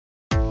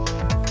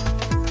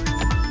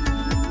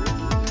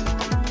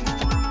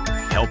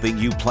helping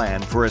you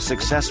plan for a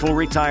successful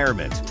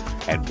retirement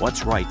and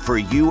what's right for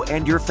you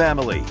and your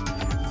family.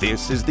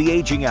 This is The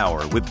Aging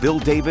Hour with Bill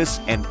Davis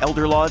and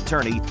elder law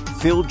attorney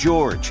Phil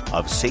George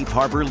of Safe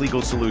Harbor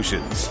Legal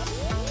Solutions.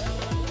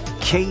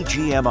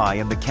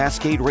 KGMI and the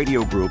Cascade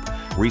Radio Group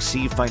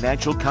receive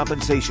financial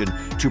compensation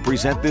to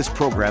present this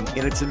program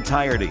in its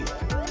entirety.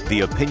 The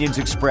opinions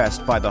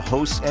expressed by the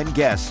hosts and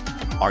guests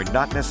are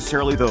not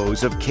necessarily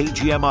those of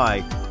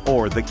KGMI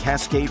or the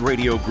Cascade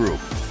Radio Group.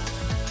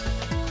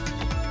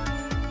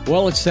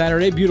 Well, it's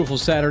Saturday, beautiful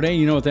Saturday.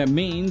 You know what that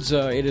means.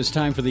 It is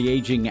time for the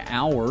Aging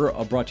Hour,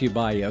 brought to you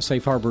by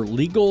Safe Harbor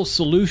Legal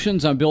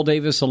Solutions. I'm Bill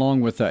Davis,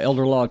 along with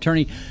elder law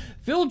attorney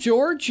Phil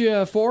George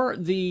for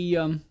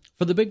the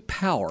Big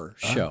Power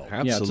Show.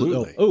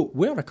 Absolutely. Yeah,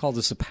 we ought to call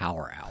this a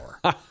Power Hour.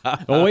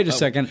 Oh, wait a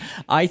second.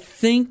 I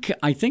think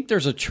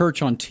there's a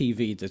church on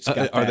TV that's got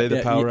that. Are they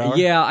the Power Hour?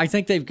 Yeah, I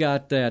think they've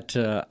got that.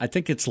 I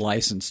think it's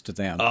licensed to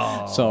them.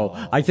 Oh. So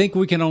I think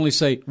we can only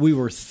say we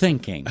were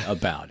thinking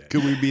about it.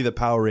 Could we be the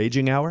Power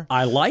Aging Hour?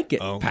 I like it.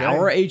 Okay.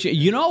 Power Aging.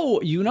 You know,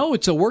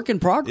 it's a work in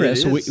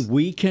progress.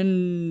 We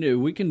can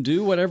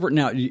do whatever.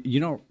 Now,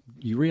 you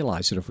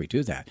realize that if we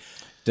do that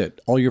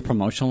all your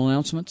promotional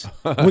announcements,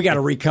 we got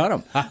to recut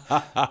them.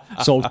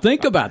 So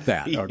think about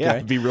that, okay?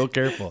 Yeah, be real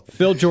careful.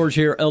 Phil George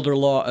here, elder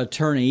law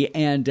attorney,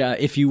 and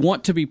if you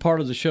want to be part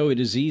of the show, it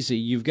is easy.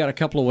 You've got a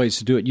couple of ways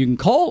to do it. You can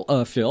call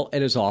Phil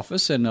at his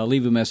office and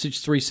leave a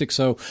message,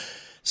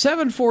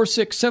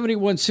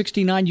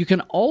 360-746-7169. You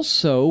can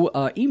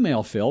also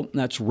email Phil.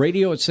 That's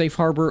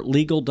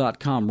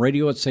radio@safeharborlegal.com,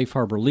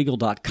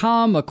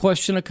 radio@safeharborlegal.com. A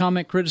question, a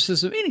comment,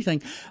 criticism,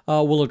 anything,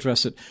 we'll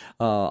address it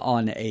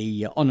on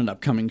an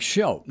upcoming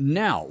show.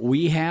 Now,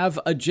 we have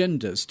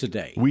agendas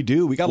today. We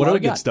do. We got a lot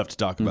of good stuff to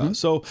talk about.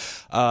 So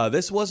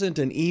this wasn't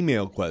an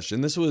email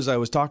question. I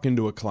was talking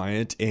to a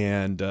client,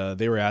 and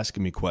they were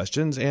asking me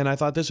questions, and I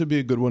thought this would be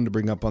a good one to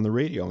bring up on the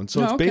radio. And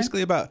so it's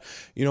basically about,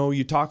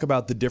 you talk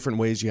about the different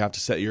ways you have to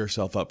set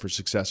yourself up for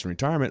success in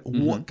retirement.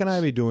 Mm-hmm. What can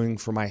I be doing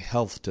for my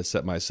health to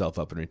set myself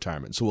up in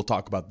retirement? So we'll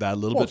talk about that a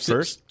little bit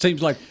first.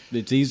 Seems like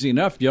it's easy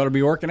enough. You ought to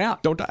be working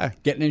out. Don't die.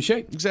 Getting in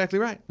shape. Exactly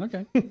right.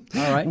 Okay.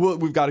 All right.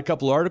 We've got a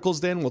couple articles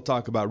then. We'll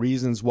talk about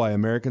reasons why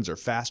Americans are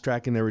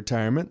fast-tracking their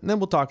retirement. And then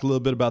we'll talk a little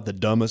bit about the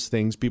dumbest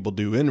things people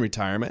do in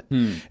retirement.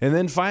 And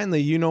then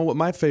finally, you know what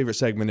my favorite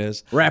segment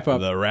is? Wrap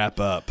up. The wrap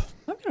up.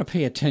 I'm going to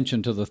pay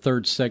attention to the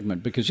third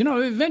segment because,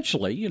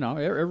 eventually,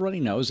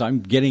 everybody knows I'm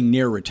getting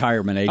near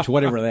retirement age,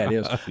 whatever that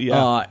is.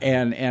 Yeah.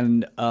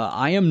 And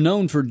I am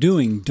known for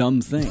doing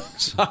dumb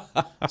things.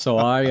 So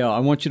I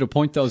want you to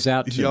point those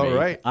out to me. All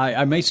right.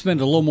 I may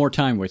spend a little more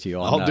time with you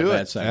on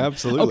that segment.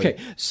 Absolutely. Okay.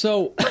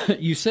 So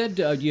you said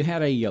you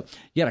had a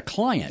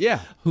client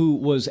who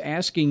was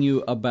asking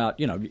you about,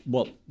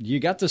 you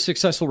got the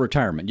successful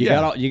retirement. You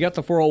got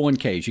the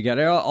 401ks. You got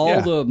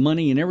all the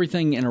money and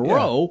everything in a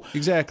row.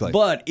 Exactly.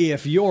 But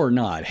if you're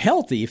not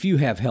healthy, if you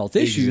have health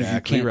issues,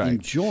 you can't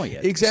enjoy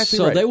it. Exactly.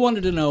 So they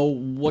wanted to know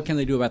what can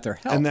they do about their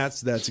health. And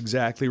that's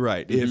exactly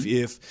right.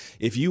 Mm-hmm.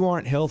 If you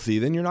aren't healthy,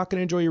 then you're not going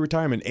to enjoy your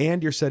retirement,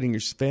 and you're setting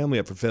your family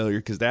up for failure,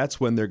 because that's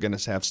when they're going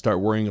to start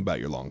worrying about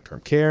your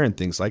long-term care and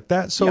things like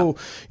that. So,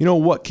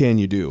 what can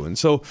you do? And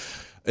so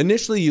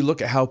initially, you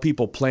look at how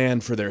people plan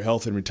for their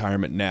health and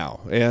retirement now.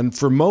 And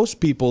for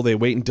most people, they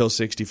wait until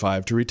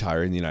 65 to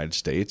retire in the United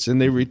States.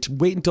 And they wait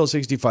until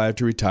 65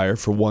 to retire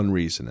for one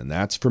reason, and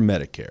that's for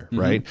Medicare,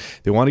 right?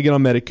 They want to get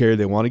on Medicare.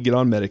 They want to get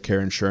on Medicare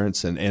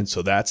insurance. And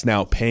so that's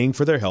now paying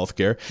for their health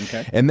care.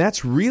 Okay. And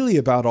that's really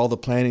about all the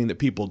planning that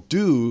people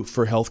do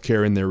for health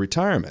care in their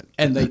retirement.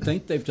 And they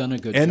think they've done a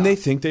good job. And they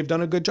think they've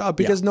done a good job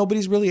because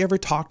nobody's really ever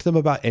talked to them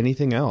about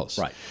anything else.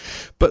 Right.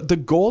 But the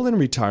goal in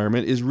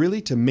retirement is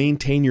really to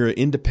maintain your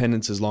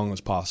independence as long as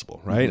possible,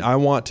 right? I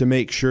want to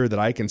make sure that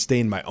I can stay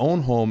in my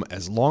own home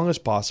as long as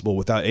possible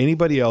without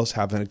anybody else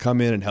having to come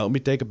in and help me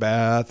take a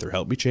bath or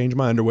help me change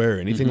my underwear or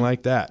anything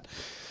like that.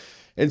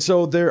 And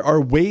so there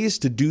are ways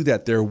to do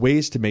that. There are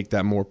ways to make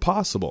that more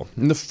possible.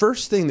 And the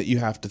first thing that you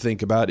have to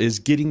think about is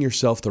getting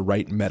yourself the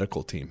right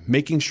medical team,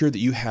 making sure that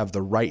you have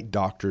the right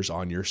doctors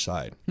on your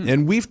side.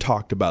 And we've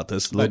talked about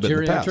this a little bit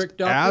in the past. Geriatric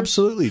doctors?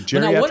 Absolutely,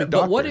 geriatric doctors.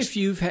 But what if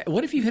you've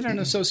had an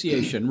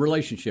association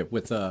relationship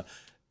with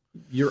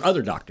your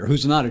other doctor,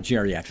 who's not a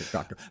geriatric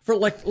doctor, for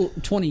like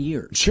 20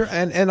 years. Sure,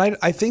 and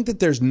I think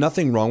that there's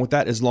nothing wrong with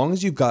that as long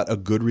as you've got a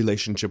good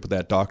relationship with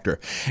that doctor.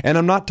 And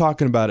I'm not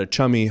talking about a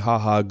chummy,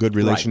 good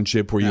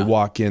relationship where you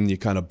walk in, you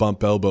kind of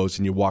bump elbows,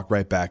 and you walk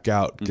right back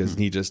out because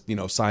he just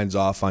signs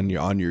off on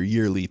your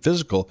yearly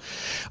physical.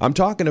 I'm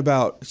talking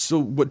about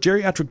what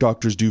geriatric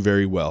doctors do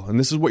very well, and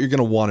this is what you're going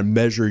to want to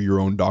measure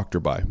your own doctor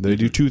by. They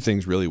do two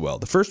things really well.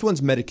 The first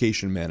one's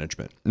medication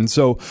management, and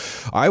so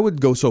I would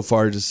go so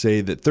far as to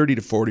say that 30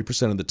 to 40%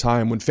 40% of the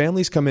time, when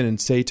families come in and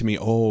say to me,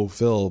 "Oh,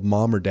 Phil,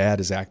 mom or dad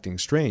is acting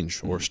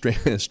strange or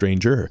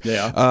stranger,"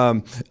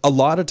 a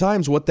lot of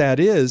times what that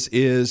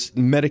is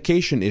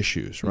medication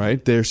issues,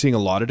 right? They're seeing a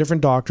lot of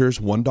different doctors.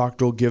 One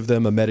doctor will give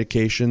them a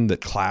medication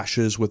that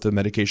clashes with the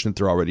medication that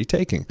they're already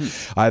taking.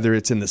 Either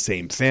it's in the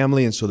same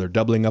family and so they're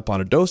doubling up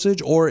on a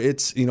dosage, or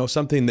it's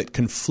something that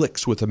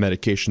conflicts with the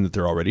medication that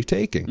they're already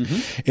taking.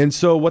 And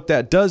so what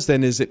that does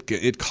then is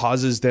it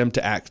causes them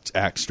to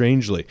act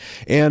strangely.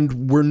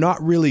 And we're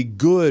not really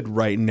good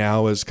right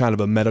now as kind of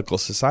a medical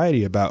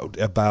society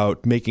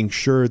about making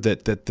sure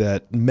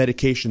that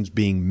medication's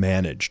being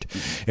managed.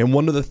 And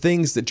one of the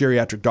things that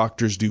geriatric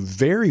doctors do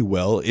very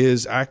well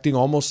is acting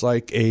almost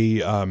like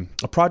a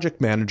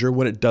project manager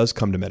when it does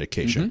come to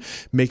medication,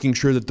 making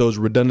sure that those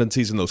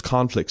redundancies and those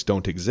conflicts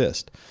don't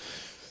exist.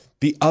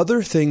 The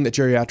other thing that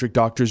geriatric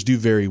doctors do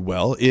very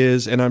well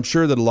is, and I'm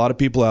sure that a lot of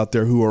people out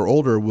there who are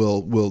older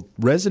will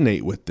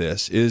resonate with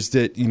this, is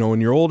that,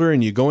 when you're older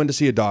and you go in to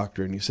see a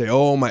doctor and you say,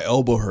 "Oh, my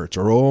elbow hurts,"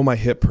 or "Oh, my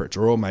hip hurts,"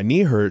 or "Oh, my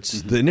knee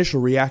hurts," the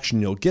initial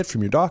reaction you'll get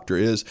from your doctor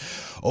is,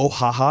 "Oh,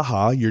 ha, ha,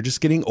 ha, you're just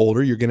getting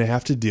older. You're going to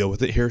have to deal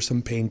with it. Here's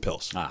some pain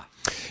pills."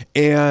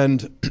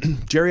 And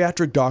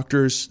geriatric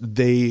doctors,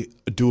 they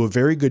do a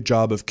very good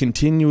job of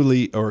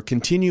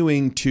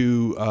continuing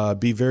to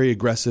be very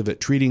aggressive at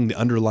treating the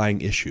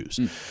underlying issues.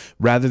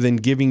 Rather than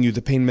giving you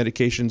the pain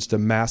medications to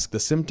mask the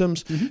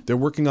symptoms, they're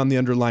working on the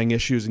underlying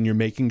issues, and you're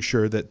making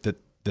sure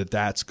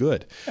that's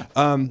good.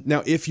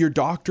 Now, if your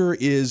doctor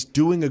is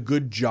doing a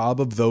good job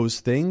of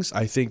those things,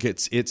 I think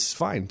it's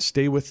fine.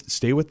 Stay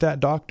with that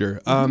doctor.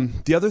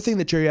 The other thing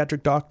that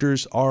geriatric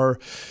doctors are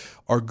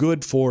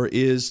good for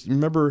is,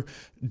 remember,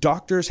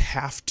 doctors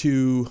have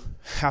to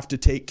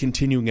take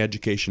continuing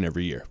education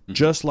every year,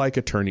 just like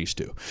attorneys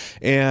do.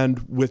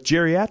 And with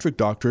geriatric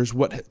doctors,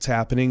 what's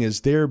happening is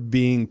they're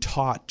being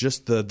taught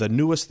just the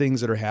newest things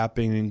that are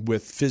happening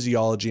with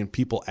physiology and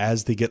people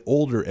as they get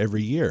older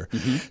every year.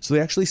 So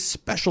they actually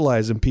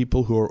specialize in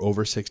people who are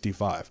over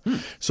 65.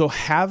 So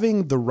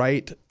having a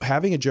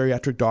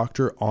geriatric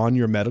doctor on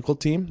your medical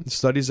team,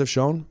 studies have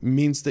shown,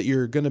 means that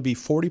you're going to be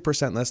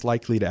 40% less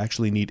likely to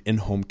actually need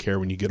in-home care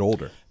when you get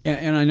older.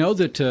 And I know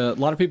that a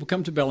lot of people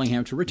come to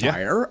Bellingham to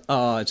retire.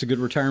 It's a good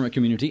retirement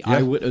community.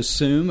 I would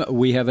assume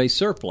we have a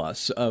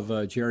surplus of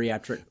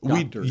geriatric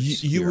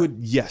doctors. You would,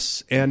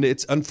 yes. And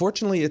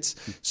unfortunately,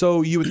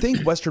 so you would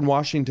think Western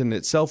Washington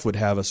itself would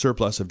have a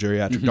surplus of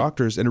geriatric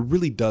doctors, and it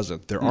really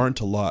doesn't. There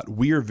aren't a lot.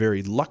 We are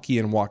very lucky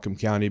in Whatcom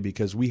County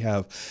because we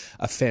have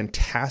a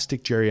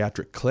fantastic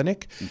geriatric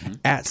clinic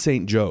at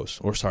St. Joe's,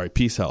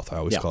 Peace Health. I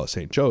always call it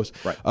St. Joe's.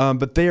 Right.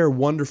 But they are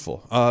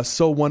wonderful.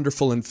 So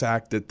wonderful, in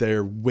fact, that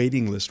their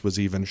waiting list was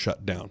even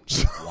shut down.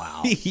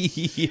 Wow.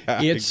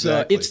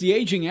 Exactly. It's the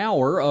Aging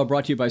Hour,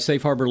 brought to you by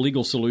Safe Harbor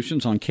Legal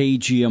Solutions on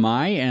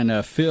KGMI,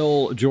 and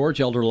Phil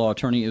George, elder law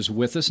attorney, is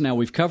with us. Now,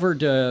 we've covered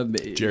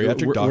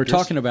geriatric doctors. We're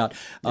talking about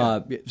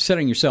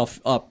setting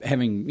yourself up,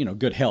 having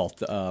good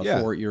health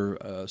for your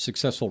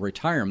successful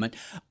retirement.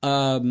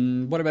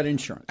 What about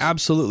insurance?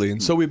 Absolutely.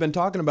 And so we've been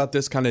talking about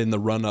this kind of in the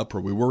run-up,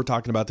 or we were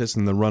talking about this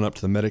in the run-up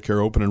to the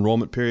Medicare open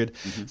enrollment period,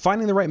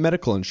 finding the right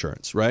medical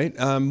insurance, right?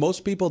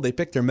 Most people, they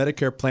pick their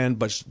Medicare plan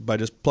by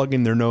just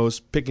plugging their nose,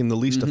 picking the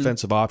least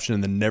offensive option,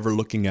 and then never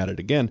looking at it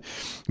again.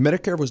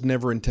 Medicare was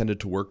never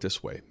intended to work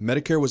this way.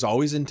 Medicare was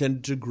always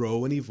intended to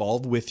grow and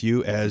evolve with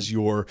you as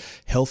your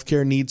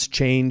healthcare needs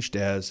changed,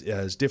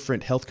 as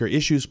different healthcare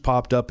issues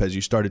popped up, as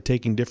you started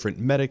taking different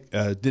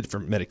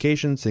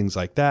medications, things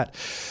like that.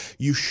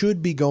 You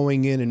should be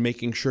going in and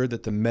making sure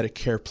that the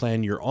Medicare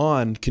plan you're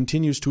on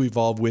continues to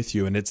evolve with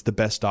you, and it's the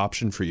best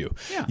option for you.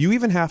 Yeah. You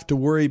even have to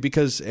worry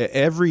because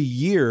every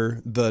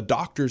year the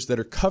doctors that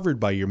are covered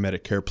by your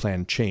Medicare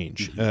plan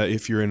change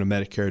if you're in a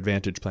Medicare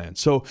Advantage plan.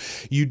 So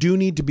you do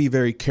need to be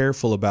very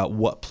careful about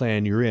what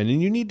plan you're in,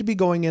 and you need to be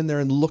going in there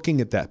and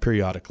looking at that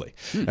periodically.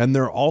 And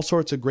there are all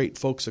sorts of great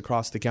folks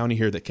across the county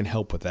here that can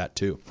help with that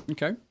too.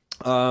 Okay.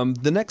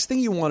 The next thing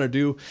you want to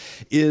do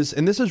is,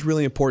 and this is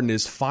really important,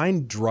 is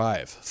find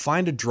drive.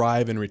 Find a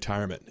drive in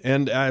retirement.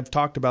 And I've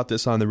talked about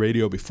this on the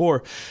radio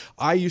before.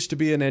 I used to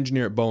be an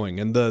engineer at Boeing,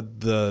 and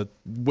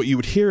what you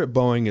would hear at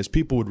Boeing is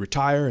people would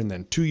retire, and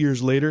then 2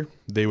 years later,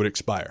 they would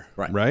expire,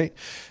 right?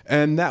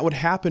 And that would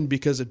happen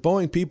because at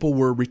Boeing, people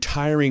were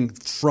retiring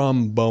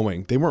from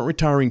Boeing. They weren't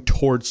retiring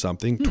towards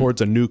something,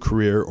 towards a new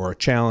career or a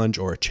challenge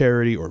or a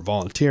charity or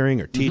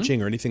volunteering or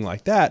teaching or anything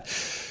like that.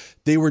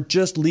 They were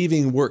just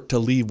leaving work to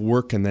leave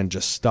work and then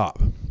just stop.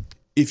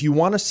 If you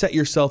want to set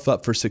yourself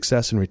up for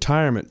success in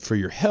retirement for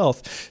your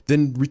health,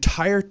 then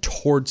retire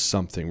towards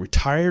something.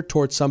 Retire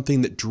towards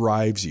something that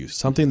drives you,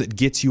 something that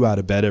gets you out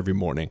of bed every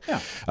morning.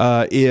 Yeah.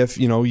 If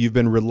you've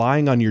been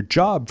relying on your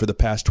job for the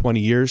past 20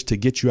 years to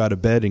get you out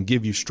of bed and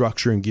give you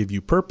structure and give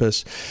you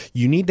purpose,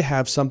 you need to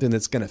have something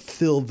that's going to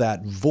fill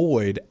that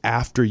void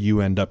after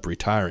you end up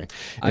retiring.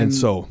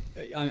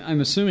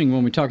 I'm assuming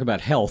when we talk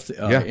about health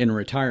in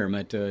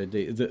retirement,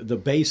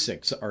 the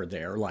basics are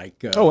there,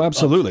 like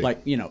absolutely,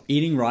 like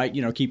eating right,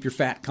 keep your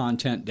fat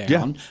content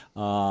down.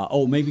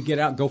 Maybe get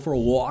out, go for a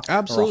walk,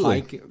 absolutely,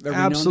 or a hike.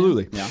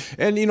 Absolutely,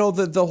 and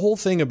the whole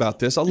thing about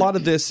this, a lot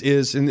of this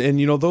is, and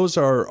those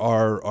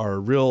are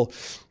real.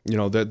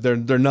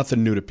 They're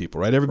nothing new to people,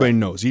 right? Everybody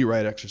knows, eat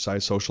right,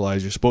 exercise,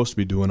 socialize. You're supposed to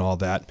be doing all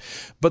that.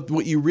 But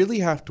what you really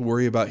have to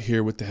worry about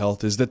here with the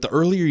health is that the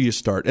earlier you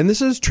start, and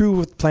this is true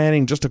with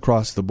planning just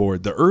across the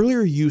board, the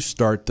earlier you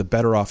start, the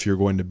better off you're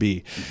going to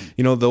be.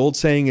 Mm-hmm. The old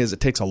saying is it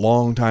takes a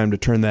long time to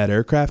turn that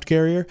aircraft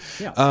carrier.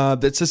 Yeah.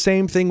 That's the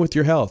same thing with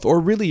your health, or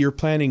really your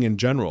planning in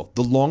general.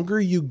 The longer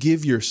you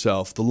give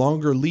yourself, the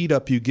longer lead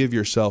up you give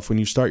yourself when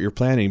you start your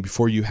planning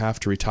before you have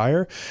to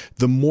retire,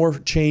 the more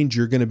change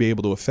you're going to be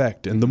able to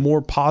affect, and the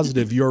more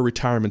positive your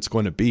retirement's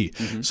going to be.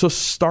 Mm-hmm. So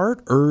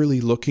start early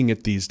looking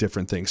at these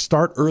different things.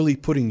 Start early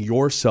putting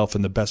yourself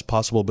in the best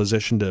possible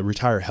position to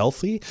retire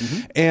healthy,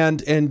 mm-hmm.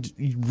 and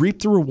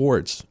reap the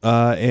rewards.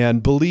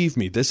 And believe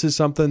me, this is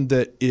something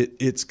that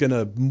it's going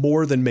to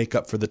more than make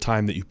up for the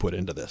time that you put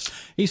into this.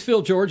 He's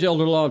Phil George,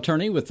 elder law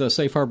attorney with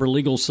Safe Harbor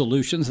Legal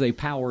Solutions. They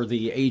power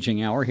the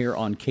Aging Hour here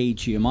on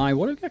KGMI.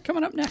 What have we got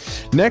coming up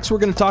next? Next, we're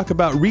going to talk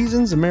about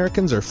reasons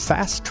Americans are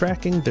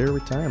fast-tracking their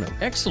retirement.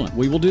 Excellent.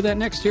 We will do that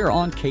next here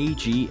on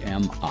KGMI.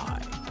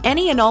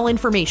 Any and all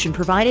information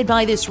provided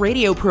by this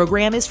radio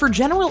program is for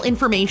general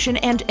information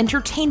and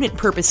entertainment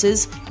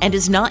purposes and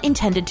is not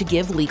intended to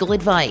give legal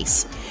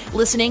advice.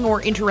 Listening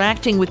or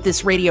interacting with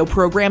this radio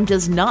program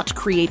does not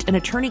create an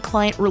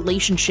attorney-client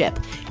relationship,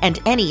 and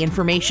any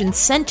information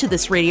sent to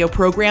this radio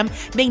program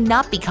may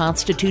not be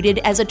constituted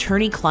as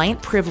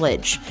attorney-client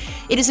privilege.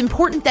 It is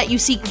important that you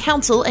seek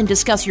counsel and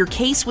discuss your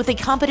case with a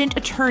competent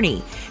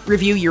attorney.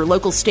 Review your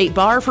local state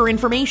bar for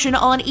information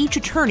on each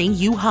attorney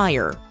you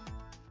hire.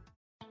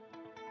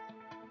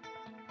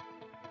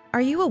 Are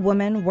you a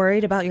woman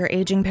worried about your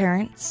aging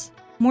parents?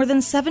 More than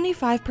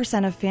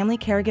 75% of family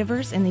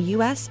caregivers in the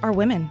U.S. are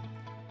women.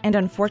 And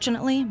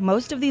unfortunately,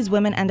 most of these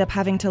women end up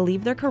having to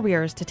leave their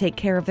careers to take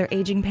care of their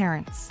aging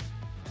parents.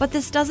 But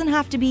this doesn't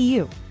have to be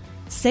you.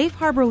 Safe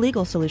Harbor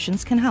Legal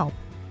Solutions can help.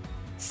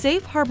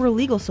 Safe Harbor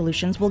Legal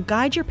Solutions will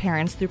guide your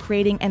parents through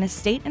creating an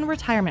estate and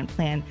retirement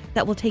plan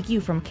that will take you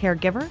from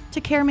caregiver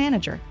to care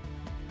manager.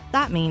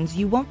 That means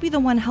you won't be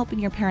the one helping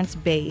your parents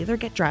bathe or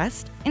get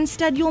dressed.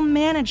 Instead, you'll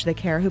manage the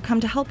care who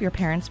come to help your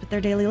parents with their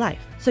daily life,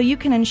 so you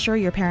can ensure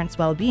your parents'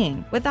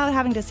 well-being without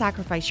having to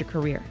sacrifice your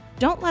career.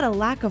 Don't let a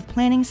lack of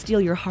planning steal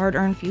your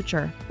hard-earned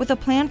future. With a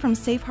plan from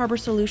Safe Harbor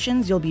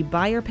Solutions, you'll be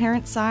by your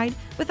parents' side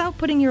without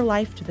putting your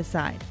life to the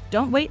side.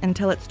 Don't wait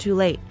until it's too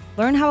late.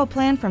 Learn how a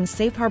plan from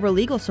Safe Harbor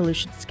Legal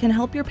Solutions can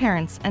help your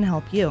parents and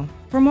help you.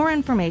 For more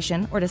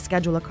information or to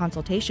schedule a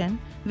consultation,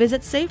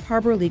 visit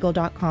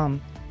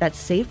safeharborlegal.com.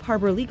 That's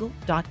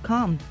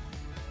safeharborlegal.com.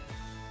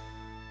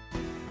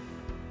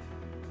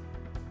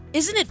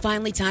 Isn't it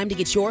finally time to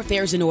get your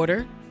affairs in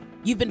order?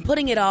 You've been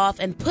putting it off,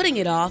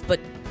 but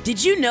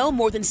did you know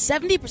more than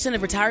 70%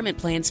 of retirement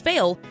plans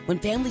fail when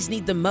families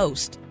need them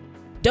most?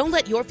 Don't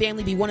let your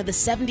family be one of the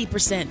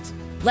 70%.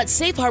 Let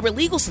Safe Harbor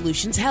Legal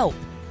Solutions help.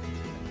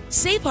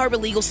 Safe Harbor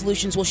Legal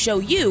Solutions will show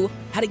you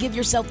how to give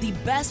yourself the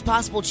best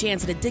possible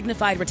chance at a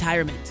dignified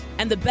retirement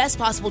and the best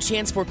possible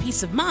chance for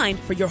peace of mind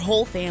for your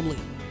whole family.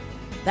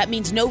 That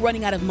means no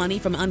running out of money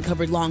from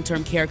uncovered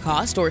long-term care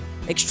costs or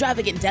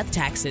extravagant death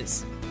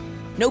taxes.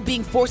 No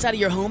being forced out of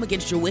your home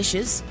against your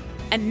wishes,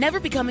 and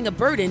never becoming a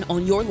burden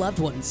on your loved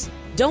ones.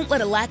 Don't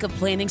let a lack of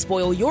planning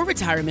spoil your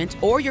retirement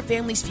or your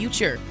family's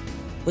future.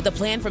 With a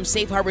plan from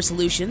Safe Harbor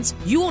Solutions,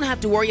 you won't have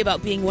to worry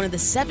about being one of the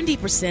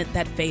 70%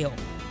 that fail.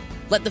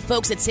 Let the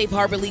folks at Safe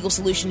Harbor Legal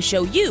Solutions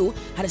show you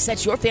how to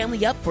set your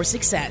family up for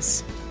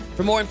success.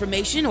 For more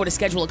information or to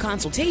schedule a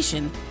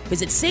consultation,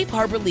 visit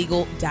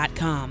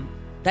safeharborlegal.com.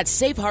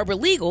 That's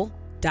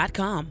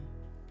safeharborlegal.com.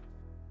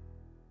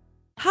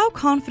 How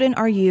confident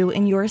are you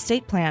in your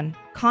estate plan?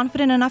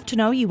 Confident enough to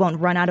know you won't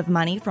run out of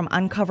money from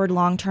uncovered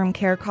long-term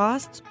care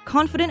costs?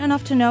 Confident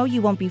enough to know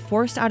you won't be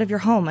forced out of your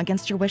home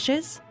against your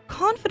wishes?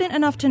 Confident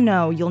enough to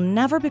know you'll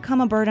never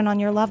become a burden on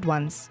your loved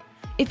ones?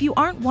 If you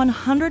aren't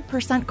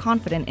 100%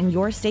 confident in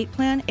your estate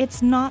plan,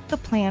 it's not the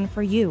plan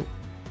for you.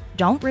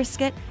 Don't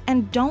risk it,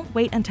 and don't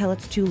wait until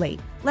it's too late.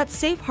 Let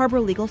Safe Harbor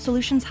Legal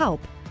Solutions help.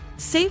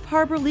 Safe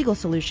Harbor Legal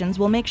Solutions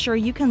will make sure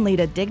you can lead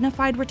a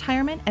dignified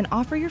retirement and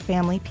offer your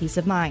family peace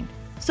of mind.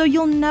 So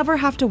you'll never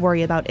have to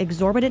worry about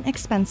exorbitant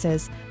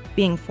expenses,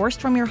 being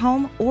forced from your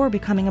home, or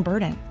becoming a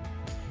burden.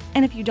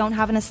 And if you don't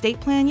have an estate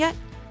plan yet,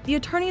 the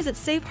attorneys at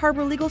Safe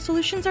Harbor Legal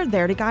Solutions are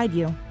there to guide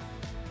you.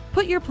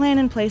 Put your plan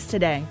in place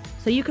today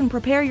so you can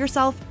prepare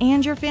yourself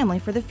and your family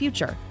for the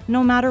future,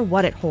 no matter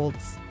what it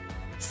holds.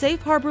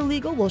 Safe Harbor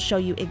Legal will show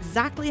you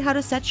exactly how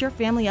to set your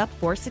family up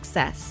for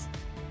success.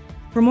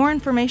 For more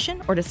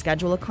information or to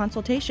schedule a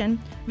consultation,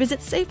 visit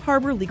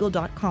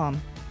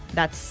safeharborlegal.com.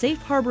 That's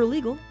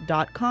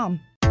safeharborlegal.com.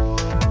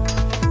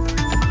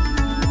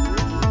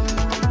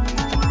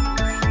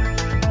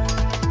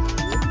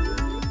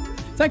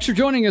 Thanks for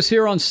joining us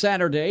here on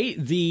Saturday,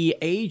 the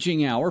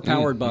Aging Hour,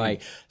 powered by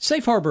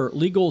Safe Harbor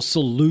Legal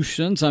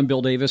Solutions. I'm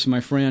Bill Davis, my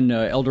friend,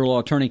 elder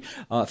law attorney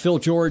Phil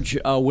George,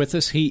 with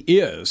us. He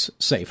is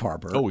Safe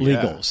Harbor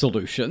Legal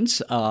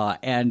Solutions,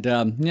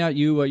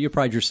 you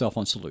pride yourself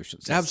on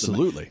solutions.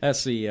 Absolutely,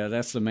 that's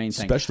the main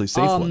thing, especially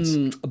safe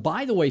ones.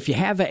 By the way, if you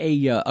have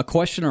a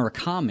question or a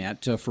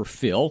comment for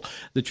Phil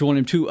that you want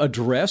him to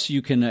address,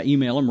 you can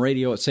email him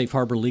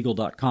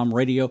radio@safeharborlegal.com,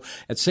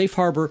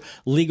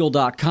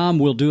 radio@safeharborlegal.com.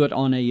 We'll do it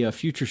on a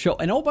future show.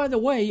 And by the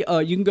way,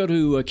 you can go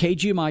to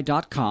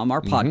kgmi.com,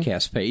 our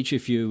podcast page,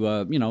 if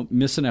you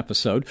miss an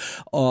episode.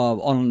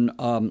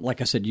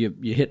 Like I said, you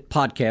hit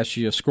podcast,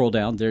 you scroll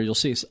down there, you'll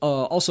see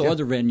also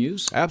other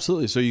venues.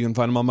 Absolutely. So you can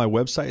find them on my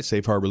website,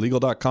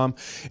 safeharborlegal.com,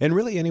 and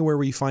really anywhere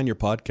where you find your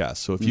podcasts.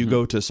 So if you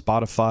go to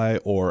Spotify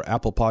or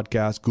Apple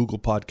Podcasts, Google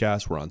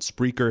Podcasts, we're on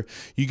Spreaker,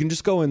 you can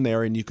just go in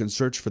there and you can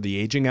search for The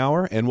Aging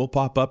Hour, and we'll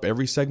pop up.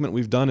 Every segment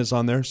we've done is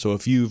on there. So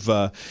if you've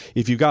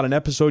got an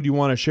episode you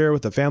want to share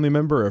with a family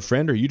member or a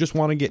friend, or you just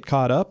want to get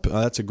caught up,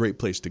 that's a great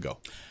place to go.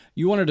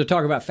 You wanted to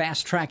talk about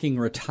fast-tracking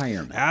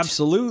retirement.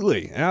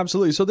 Absolutely.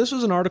 So this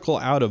was an article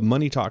out of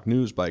Money Talk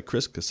News by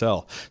Chris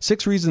Cassell,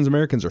 6 reasons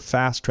Americans are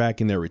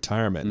fast-tracking their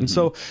retirement. And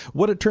so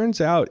what it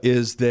turns out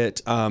is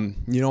that,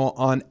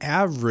 on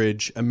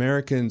average,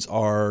 Americans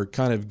are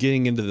kind of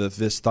getting into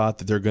this thought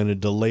that they're going to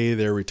delay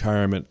their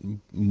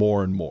retirement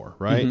more and more,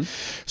 right?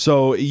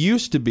 So it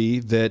used to be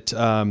that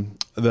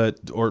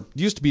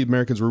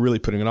Americans were really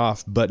putting it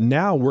off, but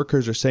now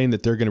workers are saying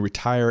that they're going to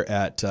retire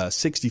at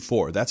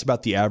 64. That's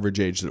about the average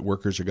age that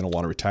workers are going to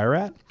want to retire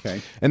at.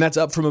 Okay. And that's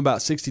up from about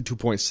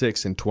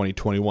 62.6 in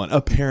 2021,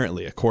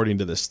 apparently, according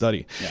to this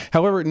study. Yeah.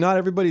 However, not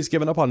everybody's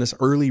given up on this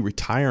early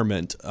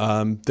retirement.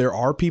 There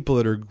are people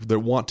that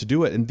want to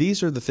do it, and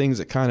these are the things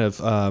that kind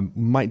of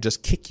might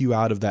just kick you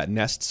out of that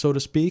nest, so to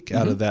speak,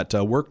 out of that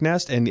work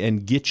nest,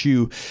 and get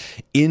you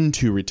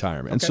into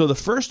retirement. And so the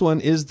first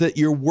one is that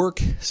your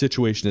work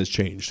situation has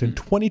changed, and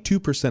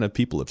 22% of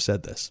people have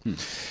said this.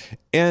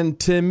 And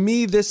to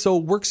me,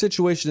 work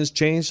situation has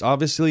changed.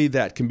 Obviously,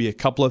 that can be a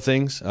couple of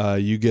things.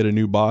 You get a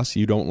new boss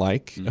you don't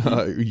like.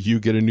 You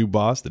get a new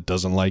boss that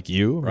doesn't like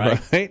you,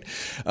 right?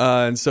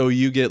 And so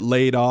you get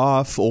laid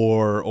off,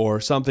 or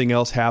something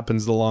else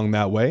happens along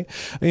that way,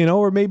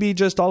 or maybe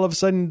just all of a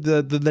sudden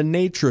the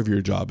nature of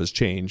your job has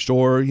changed,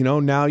 or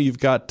now you've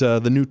got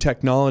the new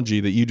technology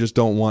that you just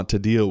don't want to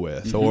deal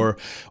with, or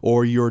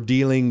you're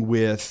dealing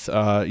with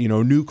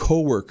new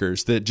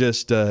coworkers that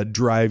just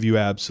drive you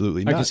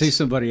absolutely nuts. I can see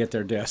somebody at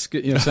their desk,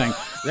 saying,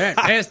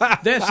 "This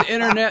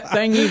internet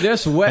thingy,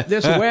 this webby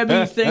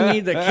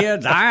thingy, the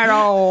kids, I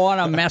don't want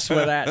to mess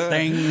with that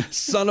thing.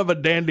 Son of a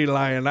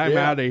dandelion, I'm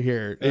out of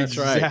here." That's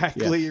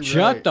exactly right.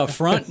 Shut the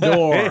front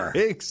door.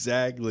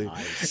 Exactly.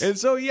 Nice. And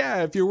so,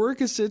 if your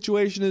work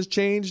situation has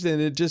changed and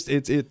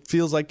it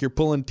feels like you're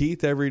pulling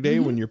teeth every day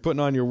when you're putting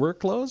on your work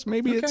clothes,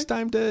 maybe it's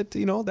time to,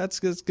 that's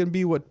going to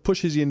be what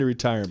pushes you into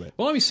retirement.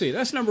 Well, let me see.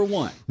 That's number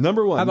one. How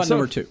about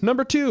number two?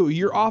 Number two,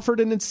 you're offered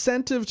an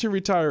incentive to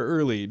retire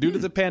early due to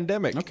the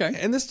pandemic. Okay.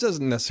 And this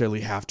doesn't necessarily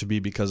have to be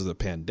because of the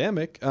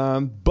pandemic,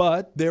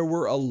 but there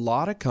were a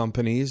lot of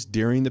companies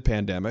during the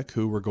pandemic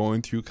who were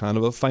going through kind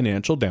of a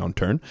financial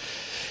downturn.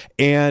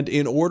 And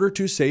in order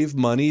to save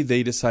money,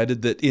 they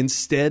decided that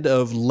instead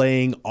of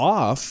laying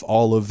off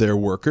all of their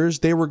workers,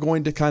 they were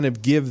going to kind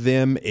of give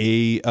them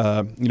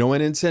an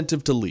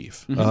incentive to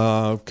leave,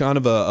 kind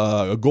of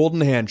a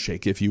golden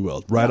handshake, if you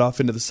will, off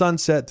into the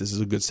sunset. This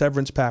is a good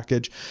severance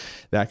package,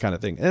 that kind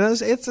of thing.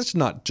 And it's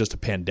not just a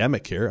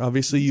pandemic here.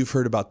 Obviously, you've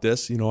heard about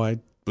this. I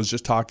was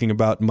just talking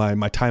about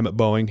my time at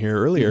Boeing here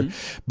earlier,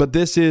 but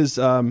this is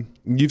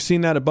you've seen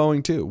that at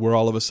Boeing too, where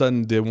all of a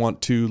sudden they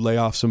want to lay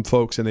off some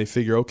folks and they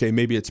figure, okay,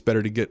 maybe it's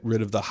better to get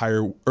rid of the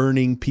higher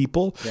earning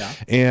people,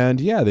 and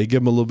they give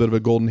them a little bit of a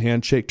golden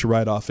handshake to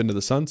ride off into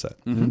the sunset.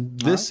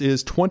 This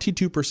is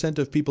 22%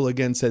 of people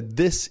again said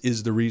this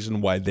is the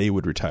reason why they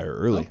would retire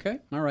early. Okay,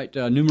 all right.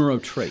 Numero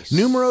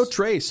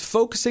tres,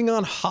 focusing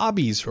on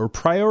hobbies or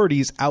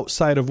priorities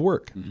outside of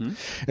work.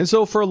 And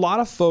so for a lot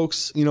of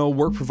folks,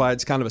 work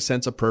provides kind of a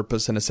sense of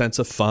purpose and a sense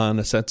of fun,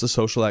 a sense of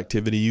social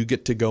activity. You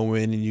get to go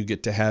in and you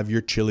get to have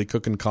your chili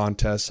cooking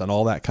contests and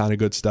all that kind of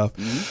good stuff.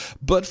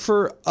 But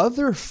for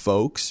other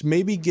folks,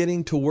 maybe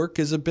getting to work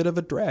is a bit of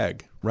a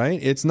drag, right?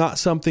 It's not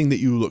something that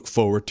you look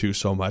forward to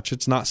so much.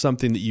 It's not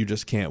something that you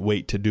just can't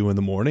wait to do in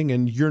the morning,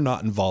 and you're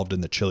not involved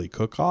in the chili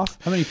cook-off.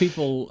 How many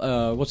people,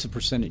 what's the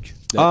percentage?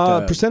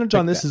 Percentage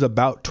on this is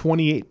about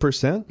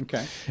 28%.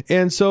 Okay.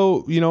 And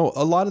so,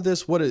 a lot of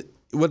this,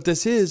 what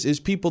this is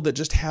people that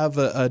just have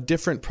a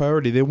different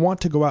priority. They want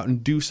to go out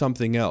and do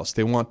something else.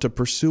 They want to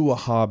pursue a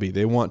hobby.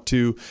 They want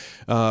to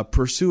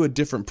pursue a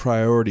different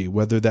priority,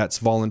 whether that's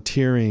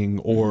volunteering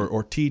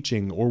or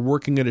teaching or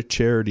working at a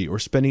charity or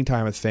spending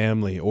time with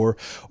family or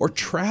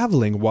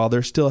traveling while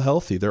they're still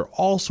healthy. There are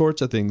all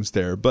sorts of things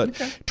there. But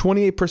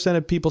 28%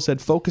 of people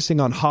said focusing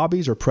on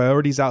hobbies or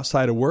priorities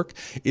outside of work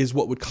is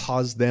what would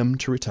cause them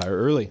to retire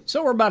early.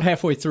 So we're about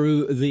halfway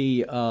through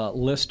the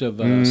list of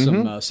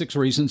some 6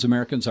 reasons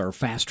Americans are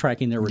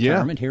fast-tracking their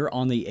retirement here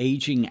on the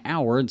Aging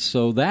Hour. And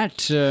so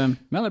that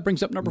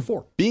brings up number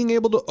 4. Being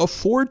able to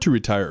afford to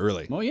retire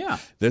early. Oh, yeah.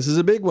 This is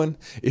a big one.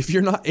 If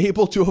you're not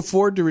able to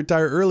afford to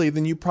retire early,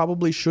 then you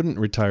probably shouldn't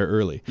retire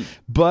early.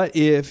 But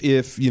if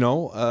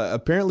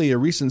apparently a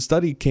recent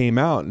study came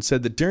out and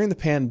said that during the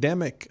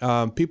pandemic,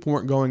 people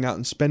weren't going out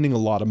and spending a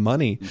lot of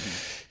money.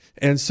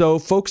 And so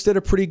folks did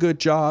a pretty good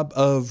job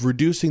of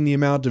reducing the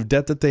amount of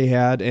debt that they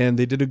had, and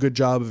they did a good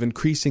job of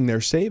increasing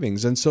their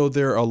savings. And so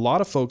there are a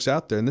lot of folks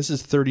out there, and this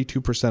is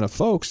 32% of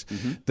folks,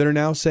 that are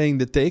now saying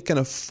that they can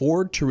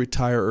afford to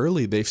retire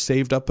early. They've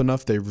saved up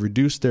enough, they've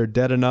reduced their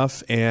debt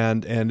enough,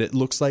 and it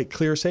looks like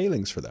clear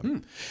sailings for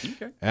them.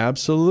 Okay.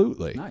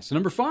 Absolutely. Nice.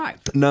 Number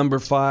 5. Number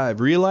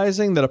 5,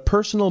 realizing that a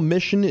personal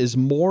mission is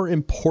more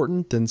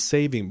important than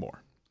saving more.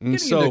 And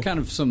getting into kind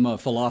of some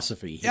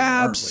philosophy here.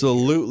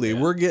 Absolutely.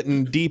 We're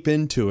getting deep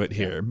into it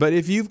here. But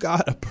if you've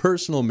got a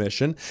personal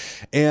mission,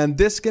 and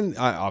this can,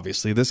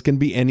 obviously, this can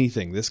be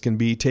anything. This can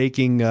be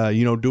taking,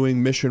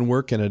 doing mission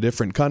work in a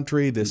different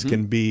country. This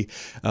can be,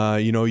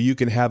 you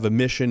can have a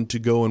mission to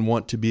go and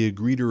want to be a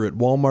greeter at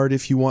Walmart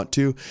if you want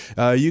to.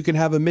 You can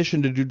have a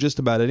mission to do just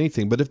about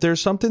anything. But if there's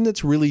something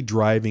that's really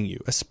driving you,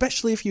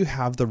 especially if you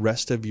have the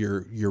rest of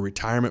your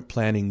retirement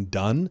planning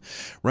done,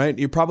 right?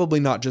 You're probably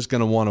not just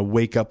going to want to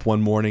wake up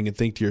one morning and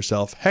think to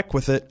yourself, heck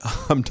with it,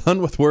 I'm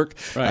done with work.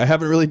 Right. I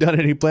haven't really done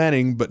any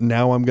planning, but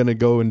now I'm going to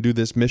go and do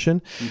this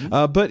mission.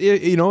 But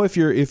if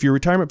your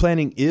retirement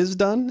planning is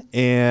done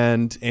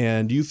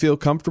and you feel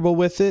comfortable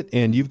with it,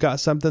 and you've got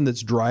something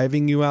that's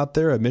driving you out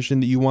there, a mission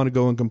that you want to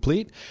go and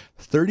complete,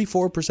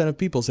 34% of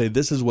people say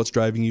this is what's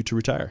driving you to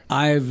retire.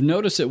 I've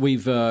noticed that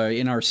we've,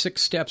 in our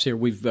 6 steps here,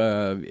 we've,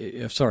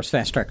 as far as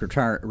fast track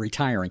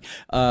retiring,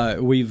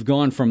 we've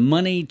gone from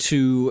money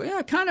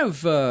to kind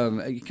of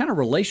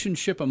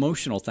relationship,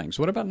 emotional things.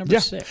 What about number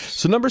 6?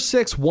 So number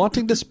 6,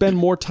 wanting to spend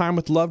more time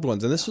with loved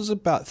ones. And this was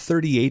about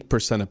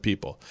 38% of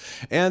people.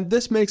 And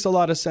this makes a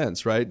lot of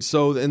sense, right?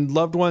 So in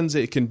loved ones,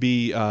 it can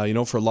be,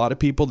 for a lot of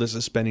people, this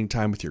is spending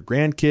time with your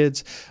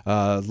grandkids.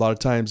 A lot of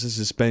times this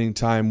is spending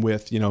time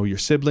with, your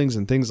siblings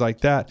and things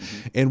like that,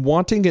 and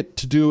wanting it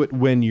to do it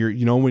when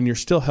you're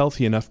still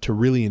healthy enough to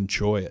really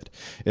enjoy it.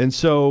 And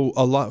so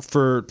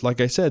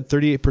like I said,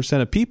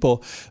 38% of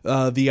people,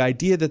 the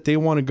idea that they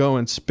want to go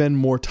and spend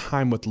more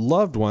time with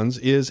loved ones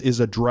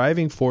is a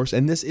driving force.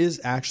 And this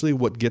is actually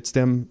what gets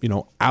them,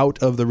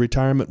 out of the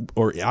retirement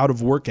or out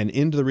of work and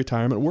into the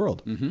retirement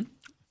world.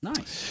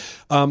 Nice.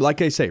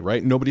 Like I say,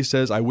 right? Nobody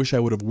says, I wish I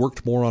would have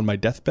worked more on my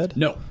deathbed.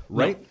 No.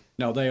 Right?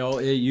 No,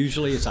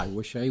 usually it's, I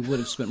wish I would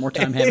have spent more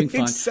time having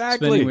fun,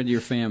 exactly. spending with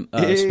your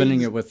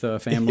spending it with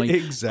family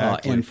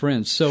exactly. And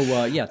friends. So,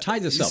 tie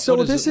this up.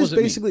 So this is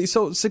basically,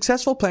 so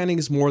successful planning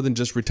is more than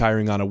just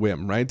retiring on a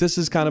whim, right? This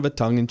is kind of a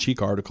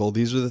tongue-in-cheek article.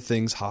 These are the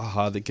things,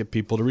 that get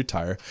people to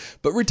retire.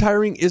 But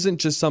retiring isn't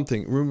just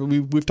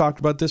something, we've talked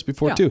about this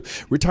before too.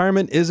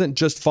 Retirement isn't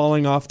just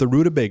falling off the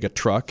rutabaga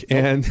truck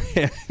and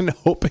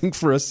hoping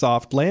for a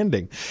soft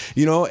landing.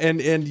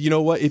 And you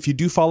know what? If you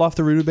do fall off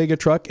the rutabaga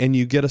truck and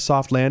you get a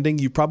soft landing,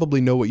 you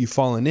probably know what you've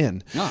fallen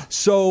in.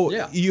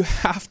 You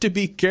have to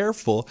be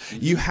careful.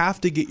 You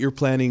have to get your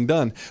planning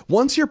done.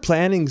 Once your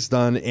planning's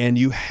done and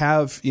you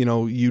have,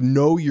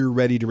 you're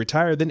ready to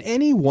retire, then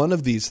any one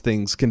of these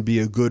things can be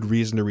a good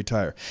reason to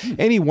retire.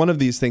 Any one of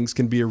these things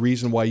can be a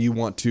reason why you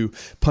want to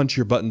punch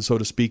your button, so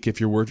to speak, if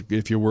you're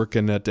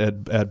working at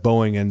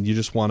Boeing and you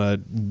just want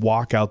to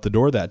walk out the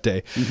door that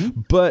day.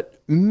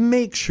 But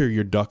make sure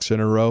your ducks in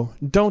a row.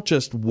 Don't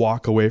just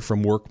walk away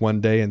from work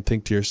one day and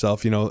think to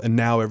yourself, and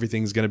now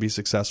everything's going to be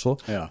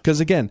successful. Because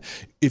again,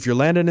 if you're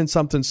landing in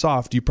something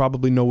soft, you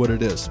probably know what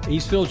it is.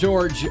 He's Phil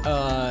George.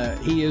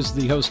 He is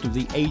the host of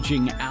the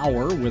Aging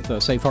Hour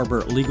with Safe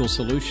Harbor Legal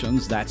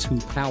Solutions. That's who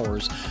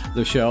powers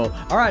the show.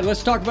 All right,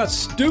 let's talk about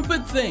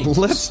stupid things.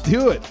 Let's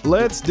do it.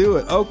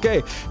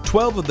 Okay,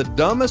 12 of the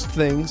dumbest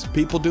things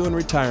people do in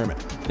retirement.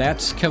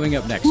 That's coming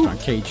up next on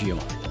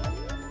KGLR.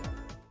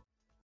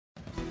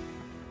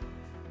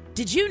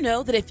 Did you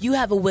know that if you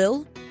have a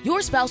will,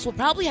 your spouse will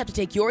probably have to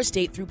take your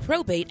estate through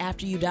probate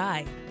after you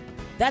die?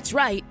 That's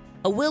right.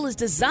 A will is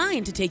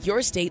designed to take your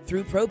estate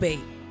through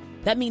probate.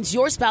 That means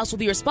your spouse will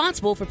be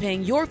responsible for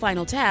paying your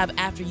final tab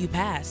after you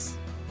pass.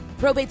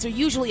 Probates are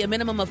usually a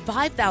minimum of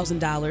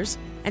 $5,000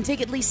 and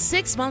take at least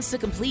 6 months to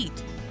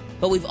complete.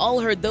 But we've all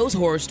heard those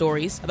horror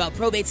stories about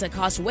probates that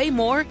cost way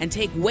more and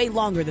take way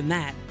longer than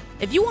that.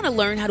 If you want to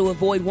learn how to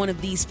avoid one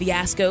of these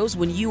fiascos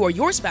when you or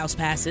your spouse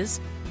passes,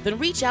 then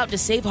reach out to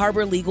Safe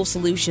Harbor Legal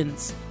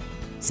Solutions.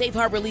 Safe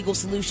Harbor Legal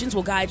Solutions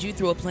will guide you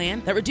through a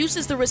plan that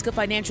reduces the risk of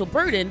financial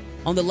burden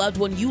on the loved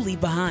one you leave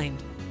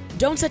behind.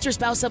 Don't set your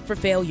spouse up for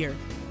failure.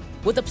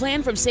 With a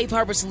plan from Safe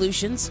Harbor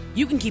Solutions,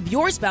 you can keep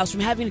your spouse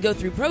from having to go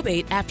through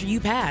probate after you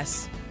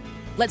pass.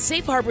 Let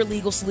Safe Harbor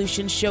Legal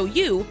Solutions show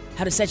you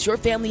how to set your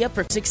family up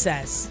for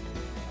success.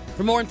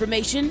 For more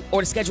information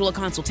or to schedule a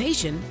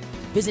consultation,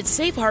 visit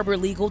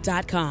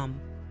safeharborlegal.com.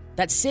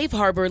 That's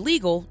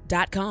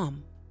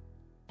safeharborlegal.com.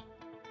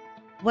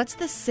 What's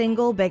the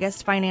single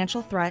biggest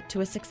financial threat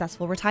to a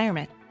successful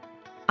retirement?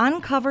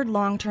 Uncovered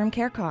long-term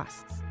care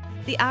costs.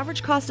 The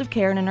average cost of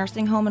care in a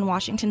nursing home in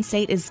Washington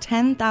state is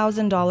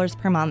 $10,000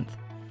 per month.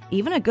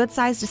 Even a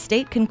good-sized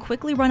estate can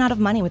quickly run out of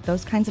money with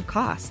those kinds of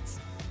costs.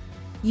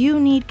 You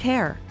need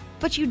care,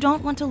 but you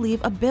don't want to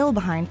leave a bill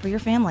behind for your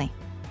family.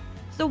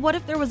 So what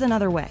if there was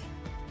another way?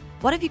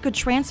 What if you could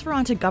transfer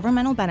onto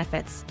governmental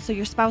benefits so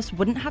your spouse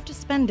wouldn't have to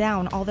spend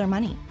down all their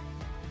money?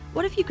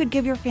 What if you could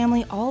give your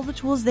family all the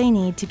tools they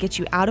need to get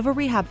you out of a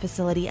rehab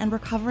facility and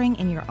recovering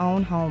in your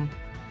own home?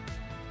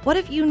 What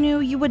if you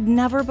knew you would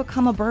never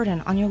become a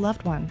burden on your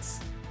loved ones?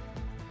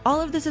 All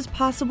of this is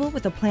possible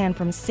with a plan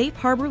from Safe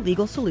Harbor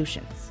Legal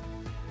Solutions.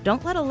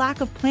 Don't let a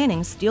lack of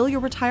planning steal your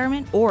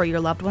retirement or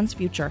your loved one's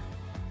future.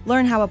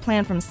 Learn how a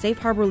plan from Safe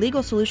Harbor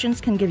Legal Solutions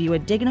can give you a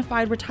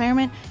dignified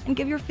retirement and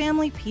give your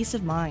family peace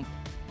of mind.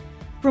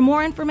 For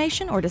more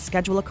information or to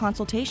schedule a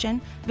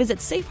consultation, visit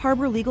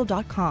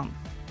safeharborlegal.com.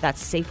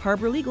 That's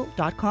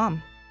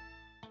safeharborlegal.com.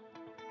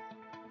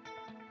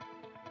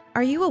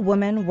 Are you a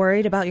woman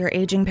worried about your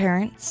aging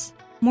parents?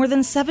 More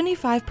than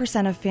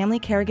 75% of family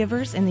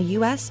caregivers in the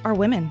U.S. are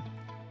women.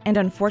 And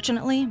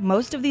unfortunately,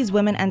 most of these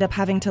women end up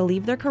having to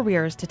leave their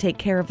careers to take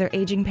care of their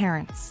aging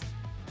parents.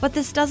 But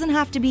this doesn't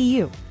have to be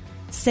you.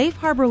 Safe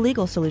Harbor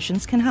Legal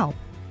Solutions can help.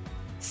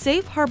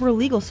 Safe Harbor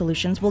Legal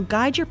Solutions will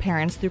guide your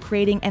parents through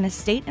creating an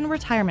estate and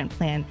retirement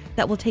plan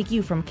that will take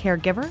you from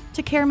caregiver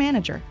to care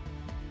manager.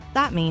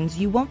 That means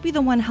you won't be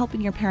the one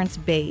helping your parents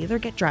bathe or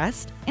get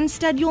dressed.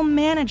 Instead, you'll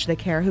manage the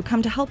care who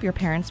come to help your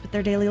parents with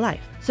their daily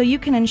life, so you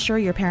can ensure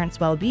your parents'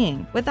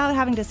 well-being without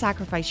having to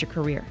sacrifice your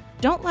career.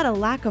 Don't let a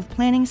lack of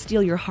planning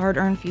steal your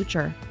hard-earned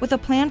future. With a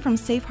plan from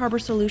Safe Harbor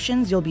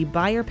Solutions, you'll be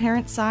by your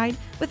parents' side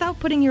without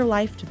putting your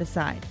life to the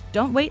side.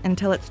 Don't wait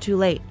until it's too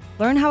late.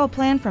 Learn how a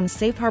plan from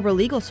Safe Harbor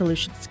Legal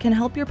Solutions can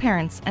help your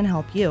parents and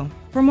help you.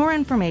 For more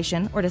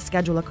information or to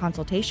schedule a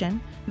consultation,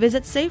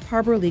 visit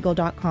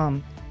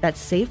safeharborlegal.com.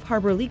 That's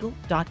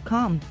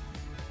safeharborlegal.com.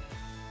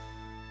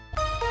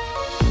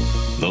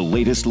 The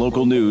latest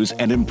local news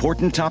and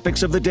important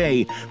topics of the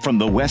day from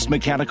the West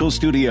Mechanical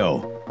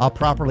Studio. A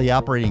properly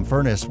operating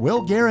furnace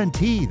will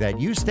guarantee that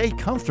you stay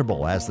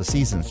comfortable as the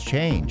seasons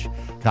change.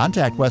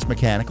 Contact West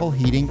Mechanical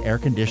Heating, Air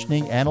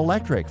Conditioning, and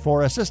Electric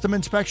for a system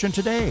inspection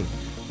today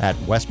at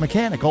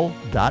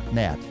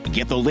westmechanical.net.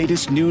 Get the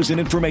latest news and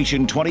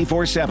information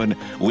 24/7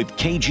 with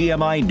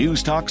KGMI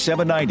News Talk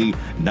 790,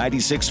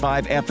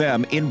 96.5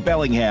 FM in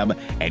Bellingham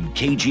and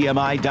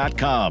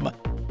KGMI.com.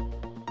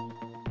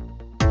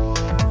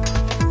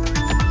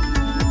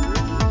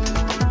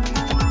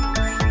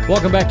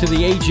 Welcome back to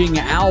the Aging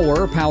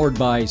Hour, powered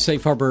by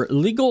Safe Harbor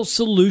Legal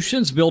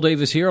Solutions. Bill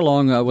Davis here,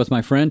 along with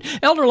my friend,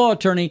 elder law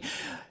attorney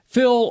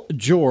Phil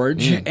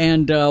George.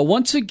 And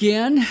once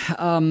again,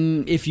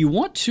 if you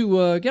want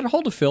to get a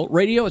hold of Phil,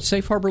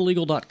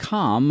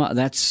 radio@safeharborlegal.com.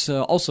 That's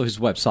also his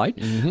website.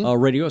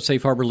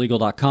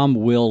 Radio@safeharborlegal.com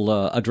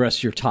will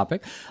address your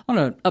topic on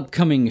an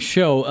upcoming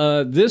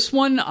show. This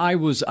one I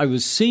was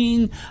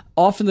seeing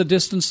off in the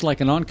distance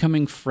like an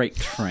oncoming freight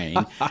train.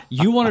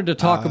 You wanted to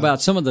talk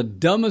about some of the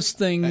dumbest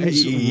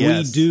things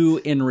we do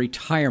in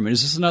retirement.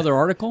 Is this another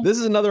article? This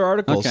is another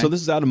article. Okay. So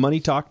this is out of Money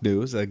Talk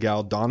News. A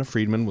gal, Donna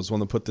Friedman, was one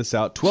that put this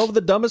out. 12 of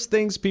the dumbest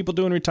things people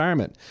do in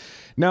retirement.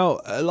 Now,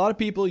 a lot of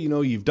people,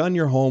 you've done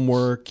your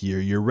homework,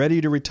 you're ready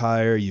to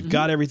retire, you've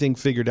got everything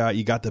figured out,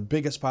 you got the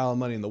biggest pile of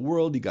money in the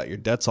world, you got your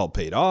debts all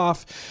paid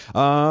off.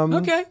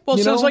 Okay, well,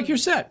 it sounds like you're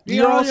set.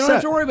 You don't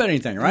have to worry about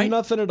anything, right?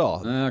 Nothing at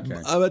all.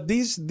 Okay. But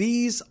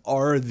these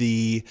are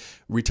the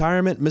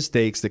retirement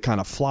mistakes that kind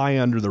of fly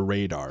under the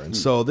radar. And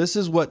so this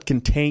is what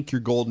can tank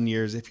your golden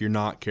years if you're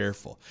not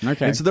careful.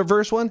 Okay. And so the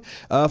first one,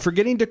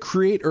 forgetting to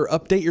create or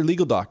update your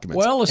legal documents.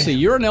 Well, let's see.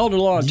 You're an elder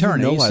law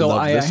attorney, so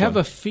I have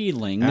one. a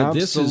feeling that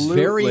this is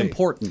very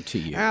important to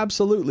you.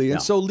 Absolutely.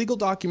 And so legal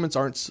documents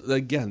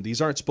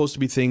these aren't supposed to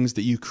be things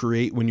that you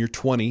create when you're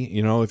 20,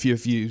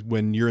 if you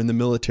when you're in the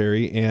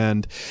military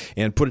and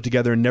put it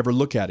together and never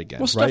look at it again.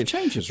 Well, stuff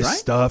changes, right?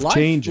 Stuff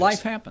changes.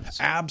 Life happens.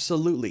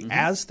 Absolutely.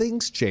 As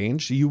things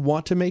change, you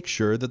want to make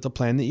sure that the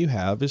plan that you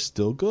have is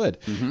still good.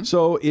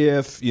 So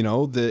if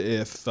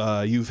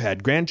you've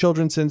had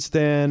grandchildren since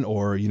then,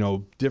 or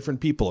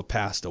different people have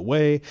passed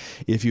away,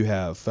 if you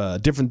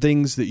have different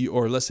things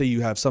or let's say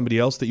you have somebody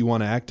else that you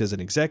want to act as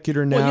an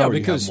executor now. Well, yeah,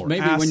 because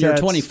maybe when you're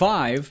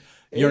 25,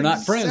 you're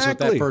not friends with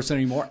that person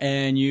anymore,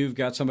 and you've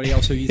got somebody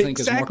else who you think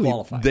is more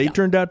qualified. They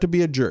turned out to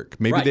be a jerk.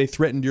 Maybe they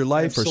threatened your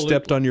life or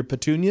stepped on your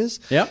petunias,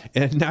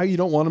 and now you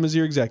don't want them as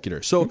your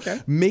executor. So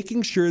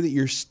making sure that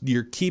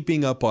you're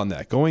keeping up on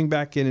that, going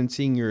back in and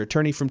seeing your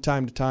attorney from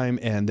time to time,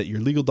 and that your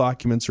legal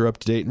documents are up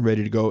to date and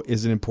ready to go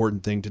is an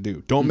important thing to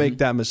do. Don't make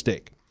that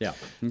mistake. Yeah.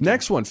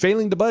 Next one,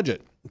 failing to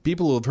budget.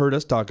 People have heard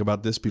us talk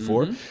about this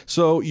before.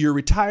 So you're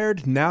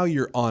retired, now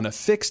you're on a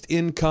fixed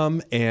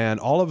income, and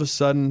all of a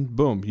sudden,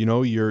 boom,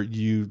 you're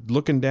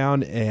looking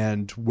down,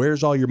 and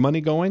where's all your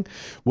money going?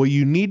 Well,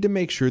 you need to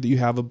make sure that you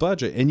have a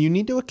budget, and you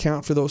need to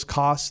account for those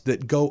costs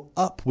that go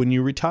up when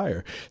you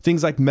retire.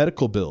 Things like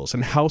medical bills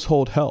and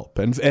household help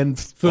and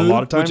food, a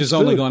lot of times which has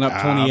only gone up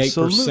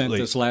 28%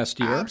 this last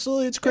year.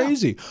 Absolutely, it's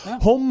crazy. Yeah.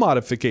 Home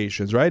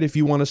modifications, right? If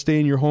you want to stay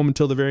in your home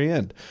until the very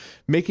end.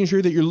 Making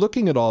sure that you're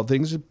looking at all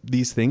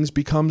these things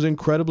becomes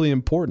incredibly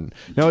important.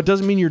 Now, it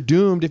doesn't mean you're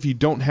doomed if you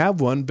don't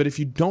have one, but if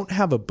you don't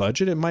have a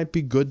budget, it might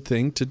be a good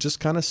thing to just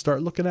kind of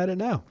start looking at it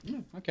now.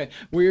 Okay.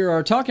 We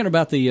are talking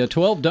about the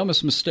 12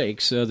 dumbest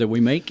mistakes that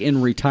we make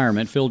in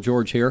retirement. Phil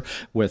George here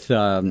with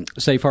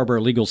Safe Harbor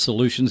Legal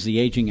Solutions, the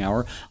Aging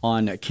Hour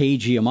on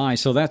KGMI.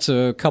 So that's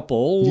a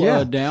couple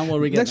down. What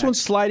do we get next?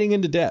 One's sliding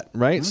into debt,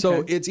 right? Okay.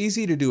 So it's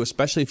easy to do,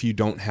 especially if you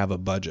don't have a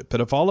budget. But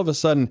if all of a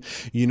sudden,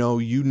 you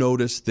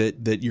notice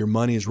that your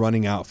money is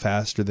running out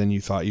faster than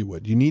you thought you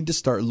would, you need to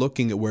start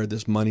looking at where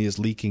this money is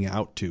leaking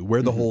out to,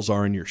 where the holes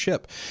are in your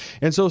ship.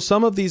 And so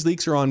some of these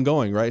leaks are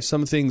ongoing, right?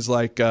 Some things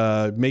like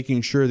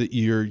making sure that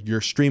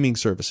your streaming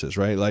services,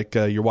 right? Like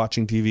you're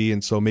watching TV,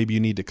 and so maybe you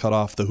need to cut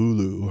off the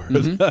Hulu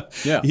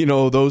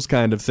or those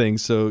kind of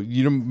things. So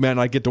you might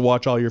not get to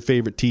watch all your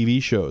favorite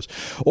TV shows.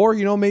 Or,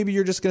 maybe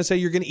you're just going to say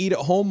you're going to eat at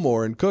home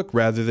more and cook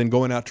rather than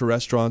going out to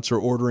restaurants or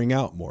ordering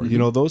out more.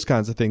 Those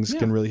kinds of things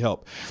can really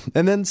help.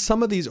 And then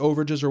some of these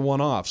overages are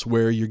one-offs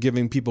where you're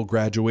giving people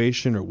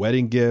graduation or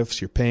wedding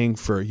gifts. You're paying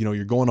for,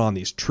 you're going on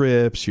these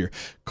trips, your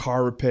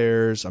car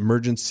repairs,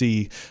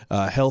 emergency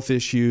health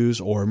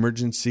issues, or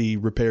emergency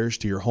repairs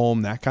to your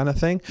home, that kind of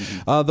thing.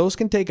 Those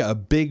can take a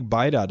big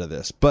bite out of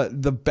this.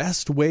 But the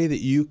best way that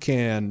you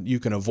can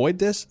avoid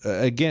this,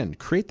 again,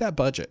 create that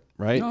budget.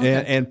 Right,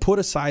 and put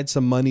aside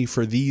some money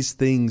for these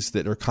things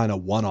that are kind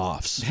of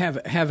one-offs. Have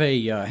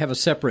a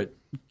separate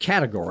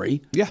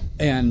category,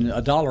 and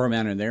a dollar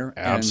amount in there.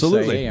 Absolutely,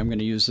 and say, hey, I'm going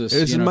to use this.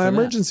 It's in my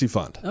emergency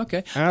fund.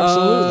 Okay,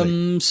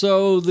 absolutely.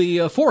 So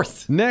the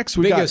fourth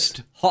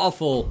biggest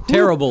awful,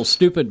 terrible,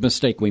 stupid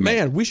mistake we made.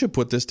 Man, we should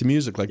put this to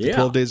music like the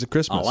 12 Days of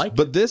Christmas.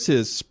 But this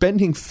is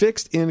spending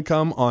fixed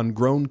income on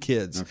grown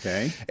kids.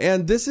 Okay.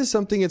 And this is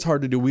something it's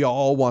hard to do. We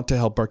all want to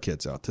help our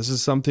kids out. This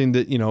is something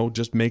that,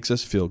 just makes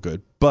us feel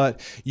good.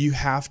 But you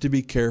have to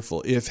be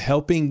careful. If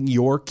helping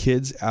your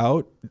kids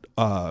out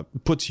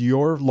puts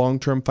your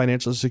long-term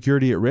financial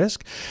security at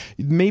risk,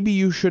 maybe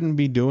you shouldn't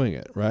be doing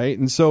it, right?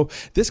 And so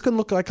this can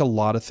look like a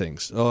lot of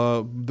things.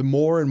 The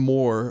more and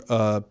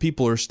more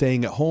people are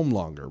staying at home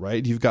longer,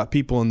 right? You've got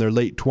people in their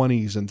late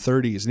 20s and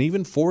 30s and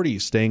even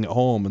 40s staying at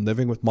home and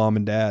living with mom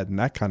and dad and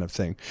that kind of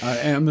thing.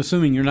 I'm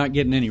assuming you're not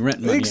getting any rent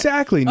money.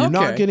 Exactly. You're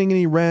not getting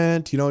any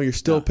rent. You're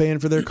still paying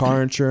for their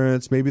car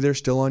insurance. Maybe they're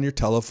still on your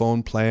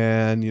telephone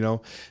plan.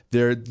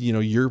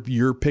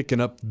 You're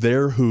picking up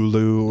their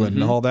Hulu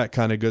and all that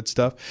kind of good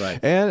stuff. Right.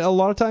 And a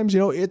lot of times,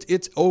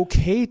 it's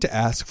okay to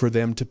ask for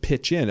them to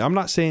pitch in. I'm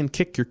not saying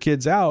kick your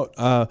kids out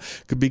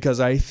because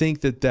I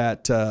think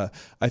that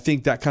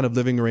kind of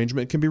living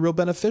arrangement can be real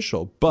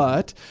beneficial.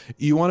 But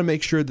you want to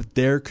make sure that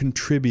they're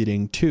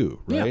contributing too,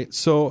 right? Yeah.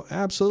 So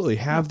absolutely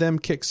have them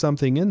kick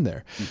something in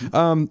there.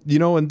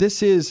 And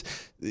this is.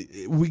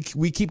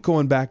 We keep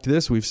going back to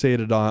this. We've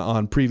said it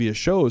on previous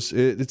shows.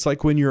 It's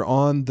like when you're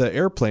on the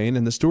airplane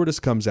and the stewardess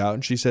comes out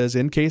and she says,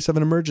 in case of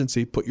an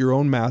emergency, put your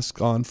own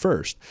mask on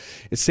first.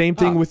 It's same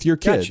thing with your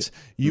kids.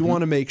 Gotcha. You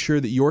want to make sure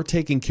that you're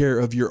taking care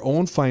of your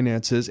own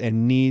finances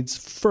and needs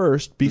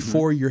first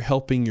before you're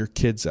helping your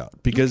kids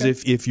out. Because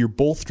if you're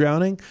both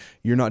drowning,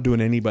 you're not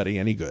doing anybody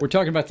any good. We're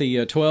talking about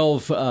the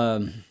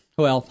 12...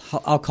 Well,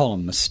 I'll call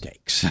them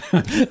mistakes.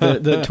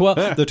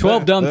 the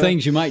 12 dumb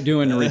things you might do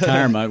in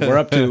retirement. We're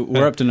up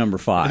to number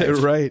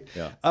 5. Right.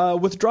 Yeah.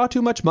 Withdraw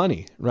too much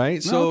money.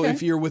 Right. So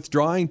if you're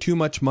withdrawing too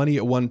much money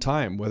at one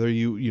time, whether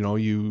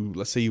you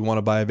let's say you want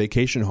to buy a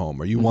vacation home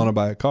or you want to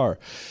buy a car.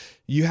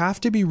 You have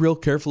to be real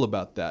careful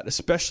about that,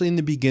 especially in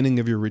the beginning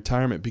of your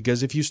retirement,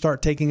 because if you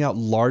start taking out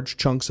large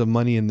chunks of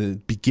money in the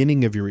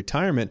beginning of your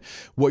retirement,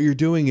 what you're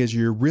doing is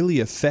you're really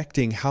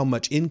affecting how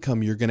much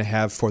income you're going to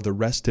have for the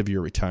rest of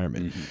your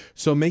retirement.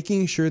 So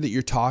making sure that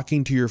you're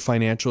talking to your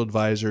financial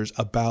advisors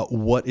about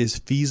what is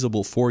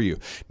feasible for you.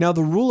 Now,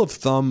 the rule of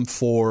thumb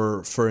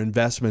for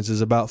investments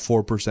is about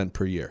 4%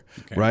 per year,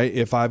 right?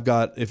 If I've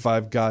got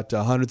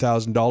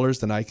 $100,000,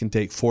 then I can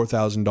take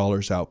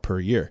 $4,000 out per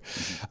year.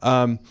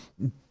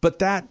 But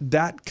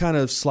that kind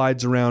of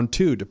slides around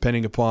too,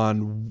 depending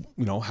upon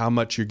how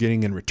much you're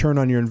getting in return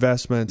on your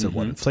investments and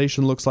what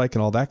inflation looks like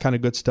and all that kind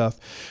of good stuff.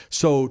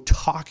 So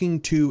talking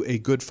to a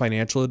good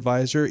financial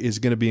advisor is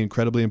going to be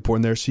incredibly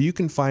important there. So you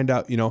can find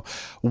out,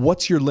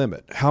 what's your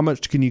limit? How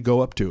much can you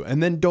go up to?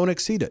 And then don't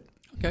exceed it.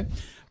 Okay.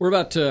 We're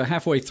about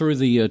halfway through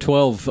the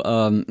 12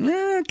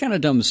 kind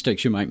of dumb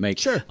mistakes you might make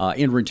Sure.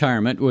 In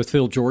retirement with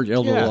Phil George,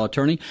 elder Yeah. law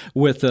attorney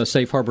with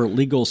Safe Harbor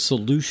Legal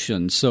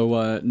Solutions.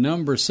 So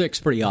number 6,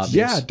 pretty obvious.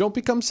 Yeah, don't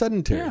become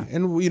sedentary. Yeah.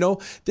 And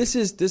this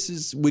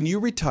is when you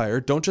retire,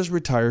 don't just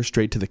retire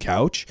straight to the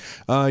couch.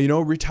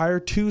 Retire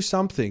to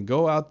something.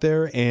 Go out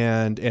there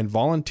and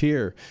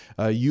volunteer.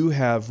 You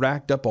have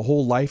racked up a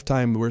whole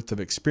lifetime worth of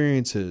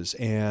experiences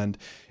and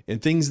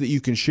things that you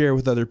can share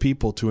with other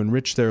people to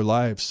enrich their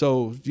lives.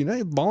 So,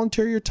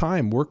 volunteer your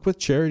time, work with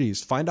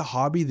charities, find a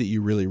hobby that you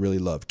really, really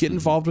love. Get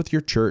involved with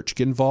your church,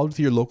 get involved with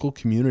your local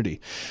community.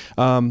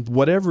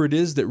 Whatever it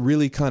is that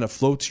really kind of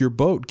floats your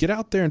boat, get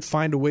out there and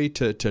find a way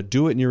to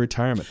do it in your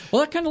retirement.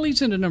 Well, that kind of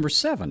leads into number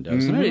 7,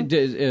 doesn't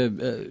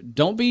it?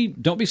 Don't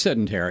be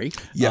sedentary.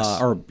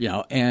 Yes.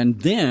 And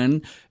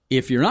then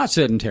if you're not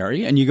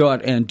sedentary and you go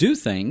out and do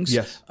things,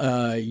 yes.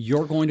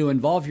 You're going to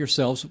involve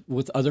yourselves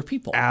with other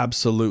people.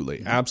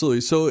 Absolutely.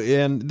 So,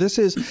 and this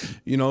is,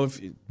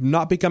 if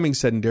not becoming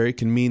sedentary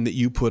can mean that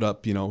you put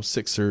up,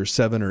 6 or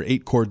 7 or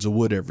 8 cords of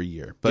wood every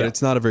year, but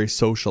it's not a very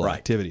social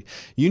activity.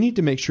 You need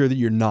to make sure that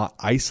you're not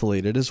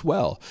isolated as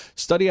well.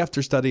 Study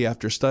after study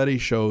after study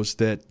shows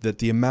that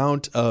the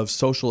amount of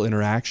social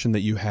interaction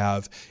that you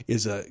have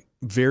is a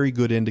very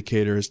good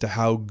indicator as to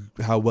how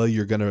well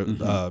you're going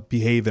to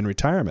behave in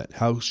retirement,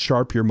 how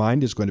sharp your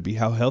mind is going to be,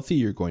 how healthy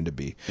you're going to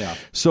be. Yeah.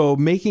 So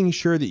making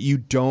sure that you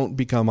don't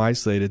become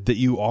isolated, that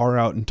you are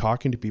out and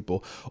talking to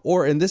people,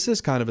 and this is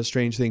kind of a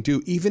strange thing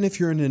too, even if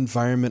you're in an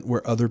environment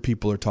where other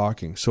people are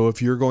talking. So if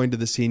you're going to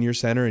the senior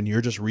center and you're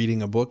just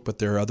reading a book, but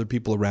there are other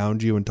people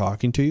around you and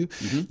talking to you,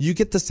 you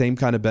get the same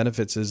kind of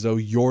benefits as though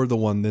you're the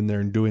one in there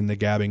and doing the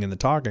gabbing and the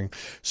talking.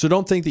 So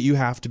don't think that you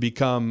have to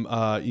become,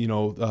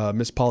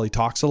 Miss Polly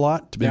talks a lot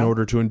in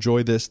order to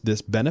enjoy this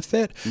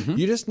benefit.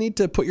 You just need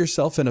to put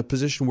yourself in a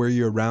position where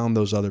you're around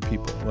those other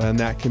people. And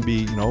that can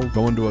be,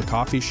 going to a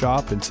coffee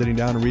shop and sitting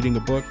down and reading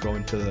a book,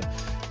 going to the,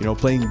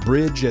 playing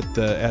bridge at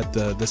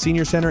the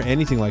senior center,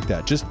 anything like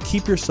that. Just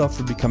keep yourself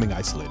from becoming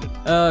isolated.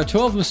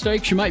 12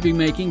 mistakes you might be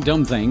making,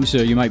 dumb things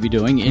you might be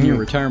doing in your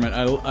retirement.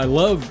 I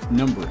love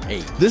number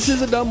 8. This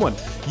is a dumb one.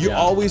 You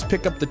always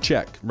pick up the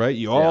check, right?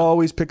 You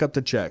always pick up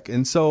the check.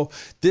 And so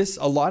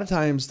a lot of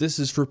times this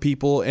is for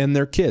people and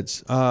their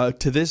kids.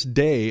 To this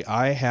day,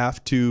 I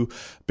have to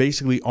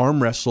basically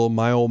arm wrestle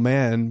my old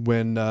man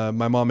when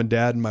my mom and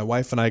dad and my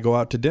wife and I go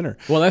out to dinner.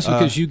 Well, that's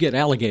because you get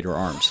alligator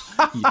arms.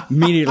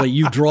 Immediately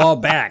you draw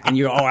back and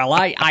you go,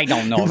 I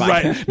don't know about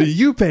right.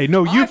 You pay.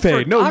 No, you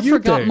pay. No, you pay. I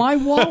forgot my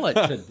wallet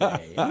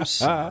today. I'm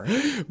sorry.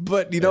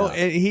 But,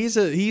 and he's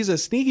a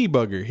sneaky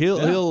bugger.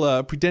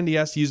 He'll pretend he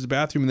has to use the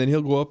bathroom and then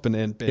he'll go up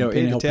and pay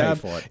the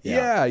tab. Pay for it.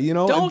 Yeah,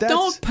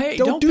 Don't pay.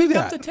 Don't pick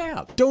up the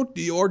tab. Don't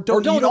you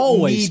don't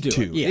always need do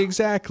to. it. Yeah.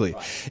 Exactly.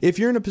 Right. If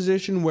you're in a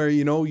position where,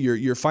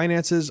 your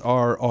finances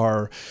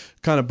are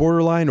kind of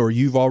borderline, or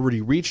you've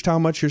already reached how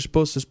much you're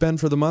supposed to spend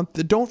for the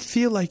month, don't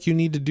feel like you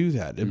need to do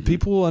that. And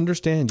people will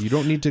understand. You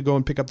don't need to go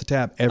and pick up the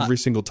tab every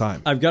single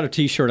time. I've got a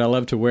T-shirt I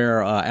love to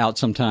wear out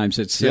sometimes.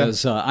 It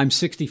says, I'm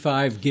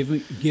 65,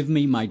 give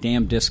me my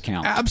damn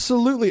discount.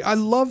 Absolutely. I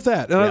love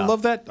that. And I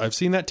love that. I've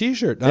seen that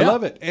T-shirt. I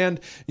love it. And,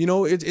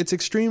 it's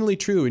extremely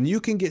true. And you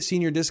can get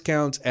senior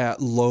discounts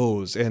at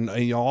Lowe's and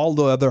all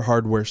the other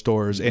hardware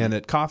stores and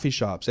at coffee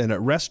shops and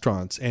at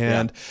restaurants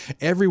and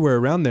everywhere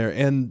around there.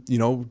 And,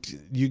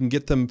 you can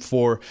get them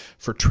for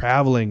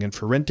traveling and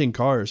for renting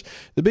cars.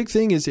 The big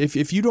thing is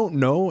if you don't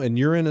know and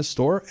you're in a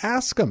store,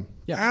 ask them.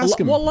 Yeah. Ask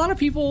them. Well, a lot of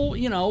people,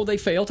 they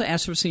fail to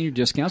ask for senior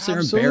discounts. They're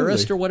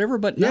embarrassed or whatever,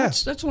 but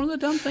that's one of the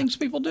dumb things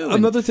people do.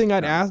 Another thing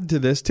I'd add to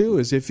this, too,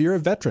 is if you're a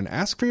veteran,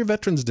 ask for your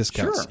veterans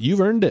discounts. Sure.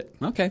 You've earned it.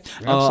 Okay.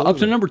 Up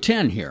to number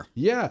 10 here.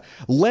 Yeah.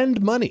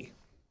 Lend money.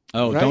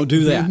 Oh, right? Don't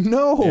do that.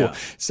 No. Yeah.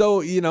 So,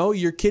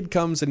 your kid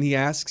comes and he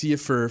asks you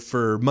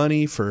for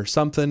money for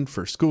something,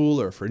 for school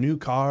or for a new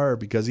car, or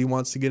because he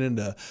wants to get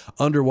into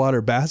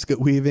underwater basket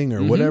weaving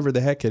or whatever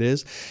the heck it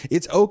is.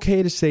 It's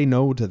okay to say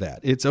no to that.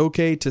 It's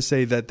okay to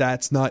say that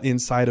that's not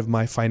inside of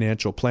my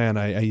financial plan.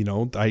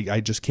 I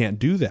just can't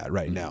do that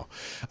right now.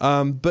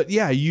 But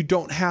you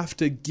don't have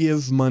to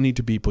give money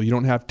to people. You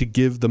don't have to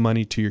give the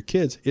money to your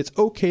kids. It's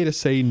okay to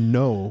say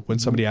no when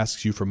somebody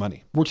asks you for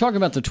money. We're talking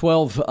about the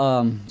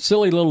 12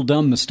 silly little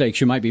dumb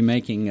mistakes you might be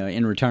making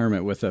in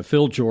retirement with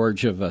Phil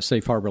George of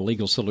Safe Harbor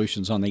Legal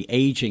Solutions on the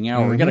aging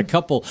hour. We got a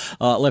couple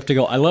left to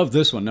go. I love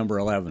this one, number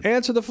 11.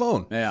 Answer the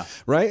phone. Yeah.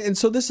 Right? And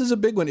so this is a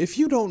big one. If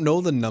you don't know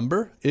the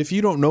number, if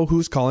you don't know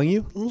who's calling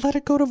you, let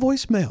it go to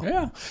voicemail.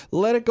 Yeah.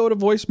 Let it go to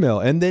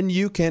voicemail. And then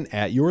you can,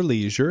 at your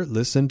leisure,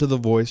 listen to the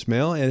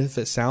voicemail. And if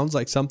it sounds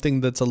like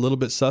something that's a little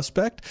bit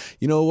suspect,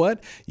 you know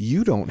what?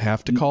 You don't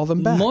have to call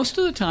them back. Most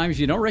of the times,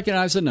 you don't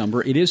recognize the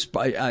number. It is,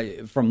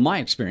 from my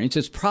experience,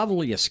 it's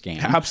probably a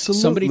scam.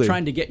 Absolutely. Somebody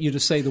trying to get you to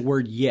say the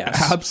word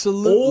yes.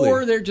 Absolutely.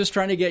 Or they're just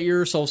trying to get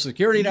your Social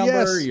Security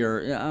number.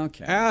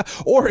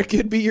 Yes. Or it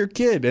could be your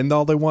kid, and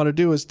all they want to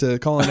do is to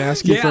call and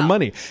ask you for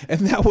money.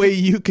 And that way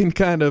you can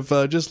kind of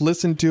just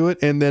listen to it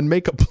and then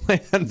make a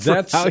plan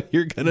for how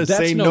you're going to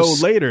say no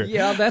later.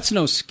 Yeah, that's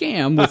no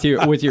scam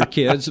with your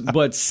kids,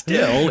 but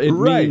still it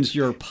means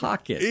your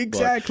pocket.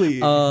 Exactly.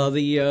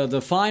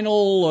 The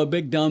final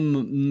big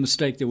dumb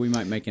mistake that we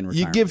might make in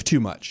retirement. You give too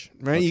much,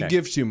 right? Okay. You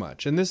give too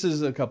much. And this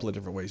is a couple of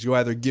different ways. You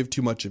either give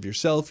too much of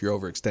yourself, you're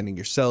overextending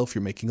yourself,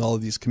 you're making all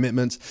of these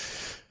commitments.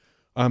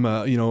 I'm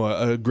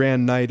a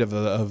grand knight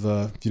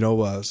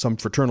of some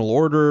fraternal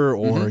order,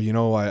 or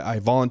I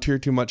volunteer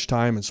too much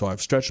time, and so I've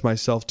stretched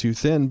myself too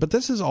thin. But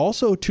this is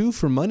also too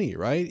for money,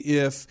 right?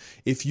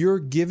 If you're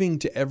giving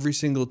to every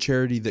single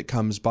charity that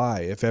comes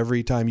by, if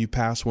every time you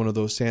pass one of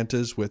those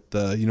Santas with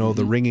the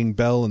the ringing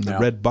bell and the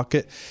red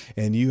bucket,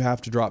 and you have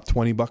to drop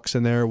 $20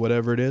 in there or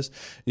whatever it is,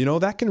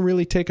 that can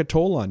really take a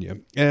toll on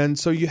you. And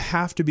so you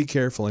have to be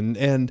careful.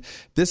 And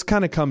this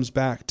kind of comes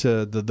back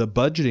to the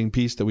budgeting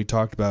piece that we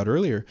talked about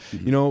earlier.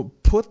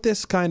 Put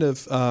this kind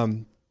of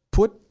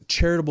put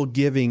charitable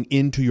giving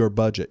into your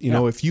budget.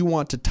 If you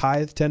want to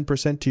tithe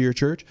 10% to your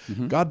church,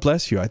 God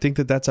bless you. I think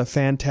that that's a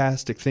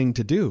fantastic thing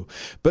to do.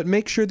 But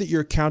make sure that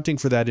you're accounting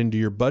for that into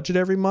your budget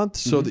every month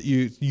so that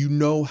you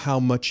know how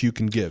much you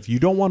can give. You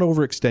don't want to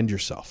overextend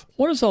yourself.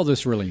 What does all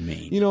this really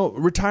mean?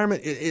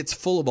 Retirement, it's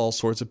full of all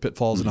sorts of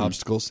pitfalls and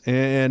obstacles.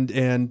 And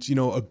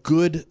a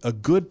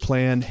good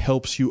plan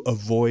helps you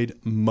avoid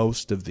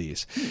most of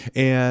these.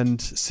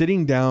 And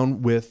sitting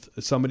down with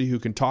somebody who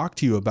can talk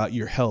to you about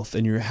your health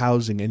and your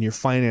housing and your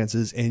finances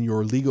and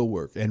your legal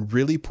work and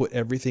really put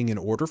everything in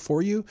order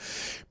for you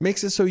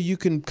makes it so you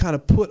can kind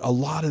of put a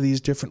lot of these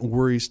different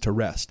worries to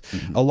rest.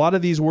 A lot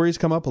of these worries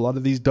come up, a lot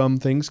of these dumb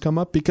things come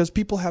up because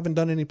people haven't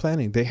done any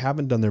planning. They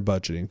haven't done their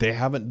budgeting. They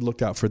haven't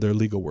looked out for their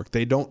legal work.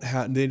 They don't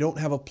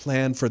have a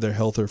plan for their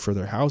health or for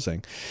their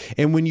housing.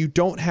 And when you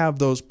don't have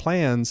those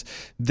plans,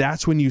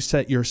 that's when you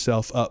set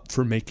yourself up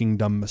for making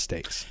dumb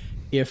mistakes.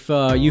 If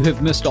you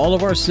have missed all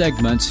of our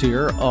segments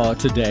here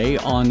today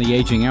on the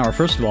Aging Hour,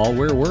 first of all,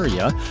 where were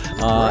you?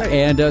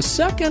 And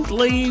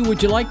secondly,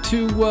 would you like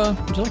to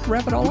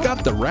wrap it all up? We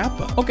got the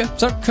wrap up. Okay,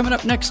 so coming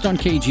up next on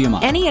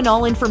KGMI. Any and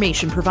all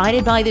information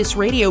provided by this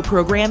radio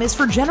program is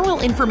for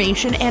general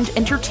information and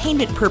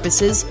entertainment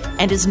purposes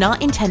and is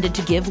not intended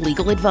to give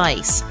legal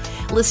advice.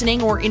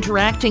 Listening or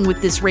interacting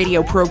with this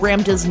radio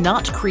program does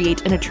not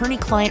create an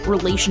attorney-client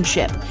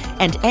relationship,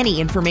 and any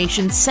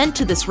information sent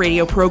to this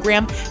radio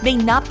program may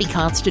not be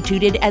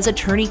constituted as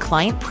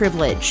attorney-client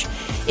privilege.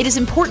 It is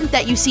important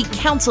that you seek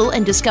counsel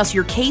and discuss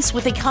your case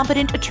with a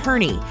competent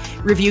attorney.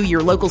 Review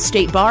your local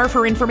state bar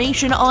for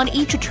information on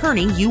each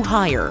attorney you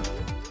hire.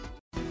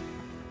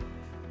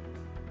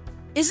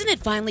 Isn't it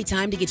finally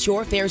time to get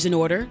your affairs in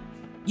order?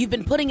 You've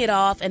been putting it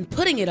off,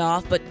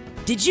 but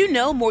did you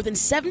know more than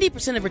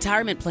 70% of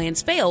retirement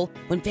plans fail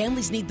when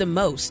families need them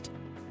most?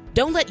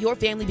 Don't let your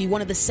family be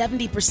one of the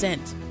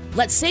 70%.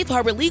 Let Safe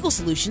Harbor Legal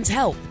Solutions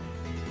help.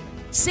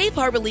 Safe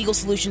Harbor Legal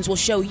Solutions will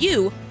show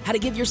you how to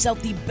give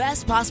yourself the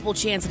best possible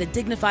chance at a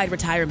dignified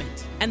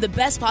retirement and the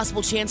best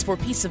possible chance for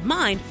peace of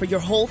mind for your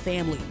whole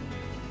family.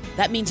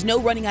 That means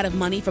no running out of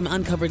money from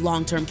uncovered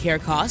long-term care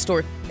costs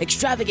or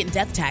extravagant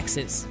death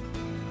taxes.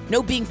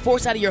 No being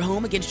forced out of your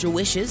home against your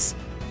wishes,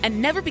 and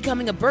never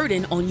becoming a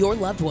burden on your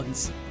loved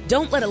ones.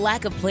 Don't let a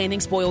lack of planning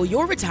spoil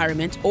your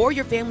retirement or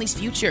your family's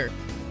future.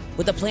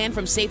 With a plan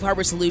from Safe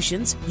Harbor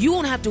Solutions, you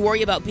won't have to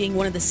worry about being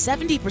one of the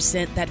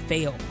 70% that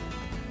fail.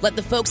 Let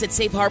the folks at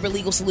Safe Harbor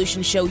Legal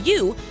Solutions show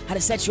you how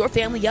to set your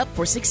family up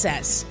for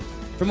success.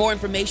 For more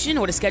information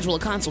or to schedule a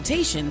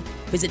consultation,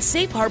 visit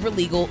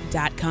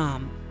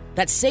safeharborlegal.com.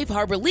 That's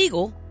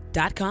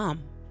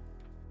safeharborlegal.com.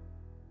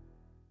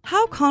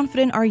 How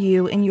confident are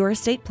you in your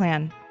estate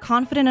plan?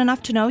 Confident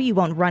enough to know you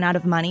won't run out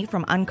of money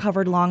from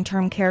uncovered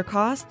long-term care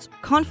costs?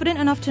 Confident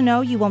enough to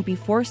know you won't be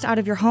forced out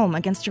of your home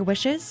against your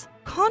wishes?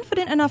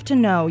 Confident enough to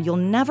know you'll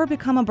never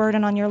become a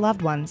burden on your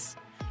loved ones?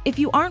 If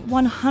you aren't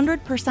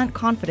 100%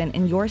 confident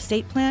in your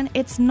estate plan,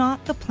 it's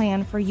not the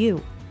plan for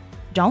you.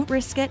 Don't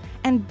risk it,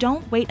 and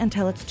don't wait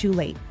until it's too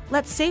late.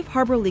 Let Safe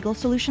Harbor Legal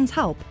Solutions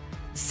help.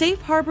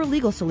 Safe Harbor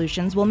Legal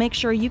Solutions will make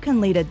sure you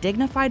can lead a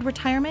dignified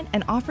retirement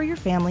and offer your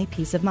family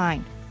peace of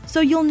mind. So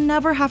you'll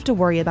never have to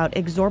worry about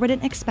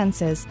exorbitant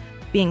expenses,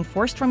 being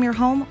forced from your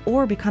home,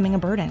 or becoming a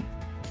burden.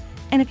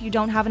 And if you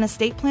don't have an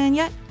estate plan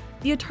yet,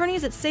 the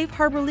attorneys at Safe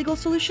Harbor Legal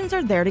Solutions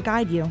are there to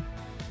guide you.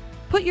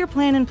 Put your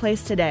plan in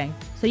place today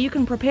so you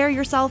can prepare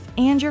yourself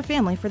and your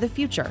family for the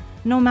future,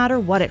 no matter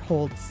what it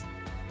holds.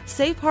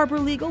 Safe Harbor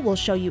Legal will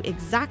show you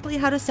exactly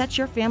how to set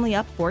your family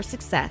up for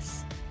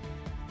success.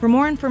 For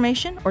more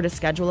information or to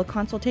schedule a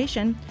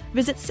consultation,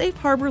 visit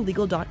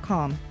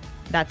safeharborlegal.com.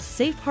 That's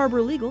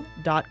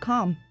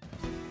safeharborlegal.com.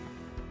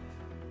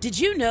 Did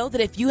you know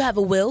that if you have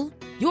a will,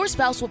 your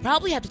spouse will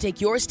probably have to take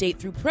your estate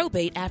through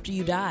probate after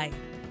you die?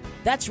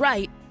 That's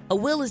right, a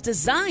will is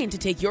designed to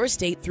take your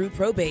estate through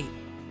probate.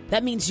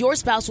 That means your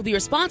spouse will be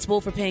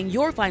responsible for paying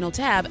your final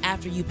tab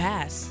after you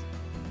pass.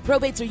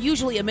 Probates are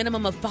usually a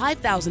minimum of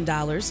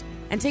 $5,000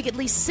 and take at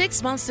least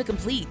 6 months to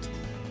complete.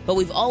 But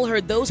we've all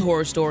heard those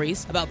horror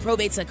stories about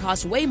probates that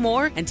cost way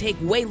more and take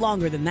way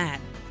longer than that.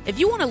 If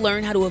you want to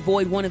learn how to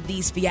avoid one of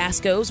these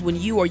fiascos when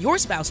you or your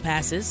spouse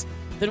passes,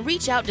 then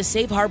reach out to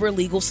Safe Harbor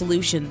Legal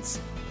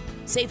Solutions.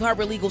 Safe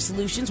Harbor Legal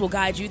Solutions will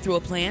guide you through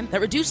a plan that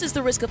reduces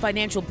the risk of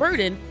financial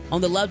burden on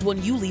the loved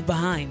one you leave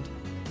behind.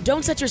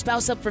 Don't set your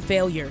spouse up for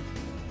failure.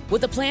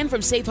 With a plan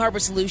from Safe Harbor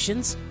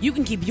Solutions, you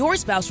can keep your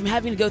spouse from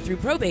having to go through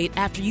probate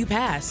after you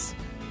pass.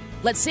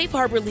 Let Safe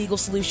Harbor Legal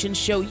Solutions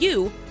show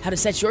you how to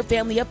set your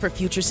family up for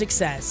future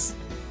success.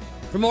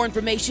 For more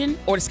information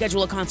or to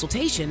schedule a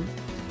consultation,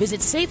 visit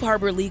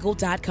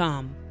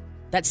safeharborlegal.com.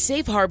 That's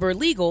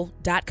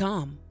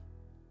safeharborlegal.com.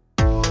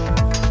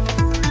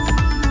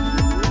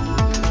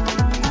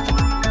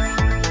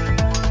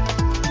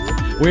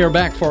 We are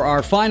back for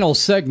our final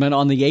segment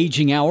on the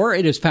Aging Hour.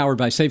 It is powered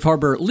by Safe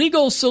Harbor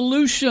Legal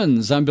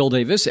Solutions. I'm Bill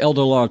Davis,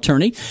 elder law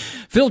attorney.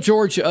 Phil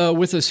George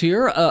with us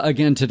here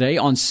again today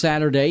on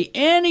Saturday.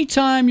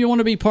 Anytime you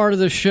want to be part of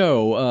the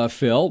show,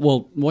 Phil,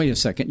 well, wait a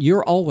second.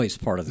 You're always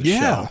part of the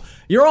show.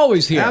 You're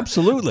always here.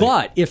 Absolutely.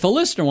 But if a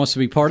listener wants to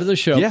be part of the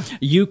show,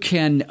 you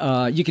can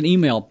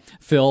email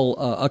Phil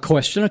a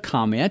question, a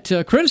comment,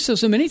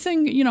 criticism,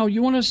 anything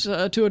you want us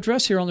to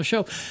address here on the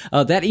show.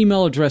 That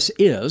email address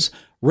is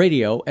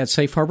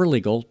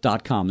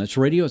radio@safeharborlegal.com. That's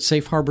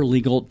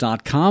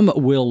radio@safeharborlegal.com.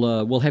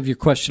 We'll have your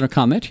question or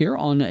comment here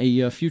on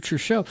a future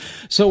show.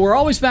 So we're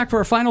always back for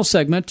our final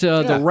segment,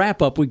 the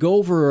wrap-up. We go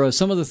over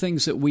some of the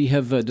things that we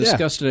have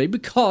discussed today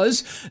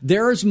because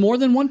there is more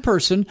than one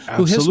person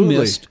who has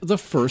missed the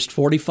first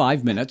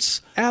 45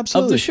 minutes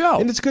of the show.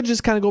 And it's good to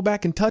just kind of go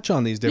back and touch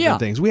on these different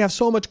things. We have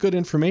so much good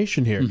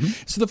information here.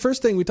 So the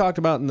first thing we talked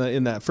about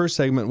in that first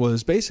segment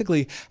was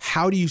basically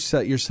how do you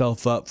set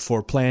yourself up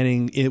for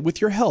planning with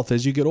your health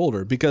as you get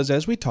older, because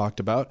as we talked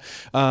about,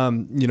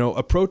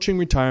 approaching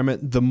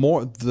retirement,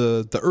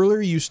 the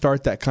earlier you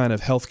start that kind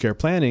of healthcare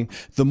planning,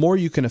 the more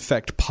you can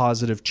affect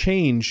positive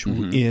change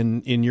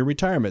in your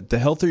retirement, the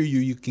healthier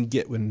you can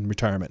get in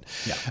retirement.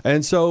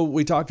 And so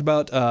we talked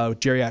about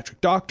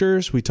geriatric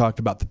doctors. We talked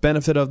about the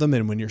benefit of them,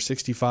 and when you're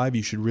 65,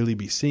 you should really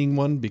be seeing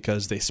one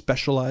because they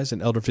specialize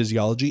in elder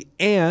physiology,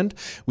 and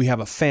we have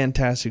a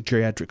fantastic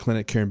geriatric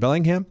clinic here in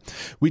Bellingham.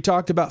 We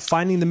talked about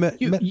finding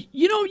the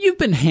you've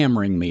been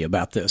hammering me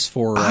about this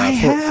for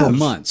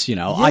months.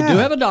 I do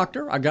have a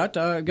doctor. I got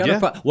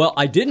well,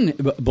 I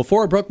didn't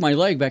before I broke my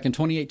leg back in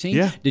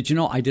 2018. Did you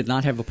know I did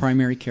not have a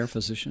primary care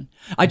physician?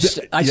 I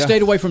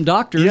stayed away from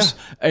doctors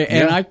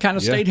and I kind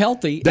of stayed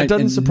healthy. That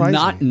doesn't surprise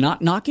me.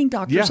 Not knocking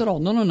doctors at all.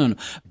 No.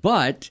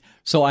 But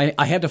so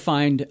I had to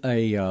find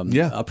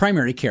a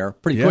primary care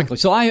pretty quickly.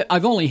 So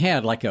I've only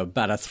had like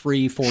about a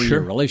 3-4 year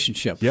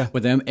relationship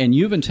with them. And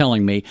you've been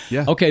telling me,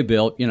 okay,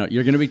 Bill,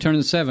 you're going to be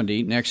turning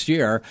 70 next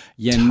year.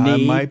 You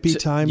need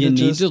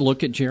to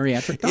look at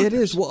geriatric doctors. It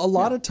is. Well, a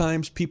lot of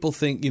times people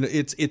think,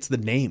 it's the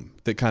name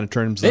that kind of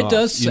turns them off. It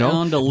does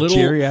sound a little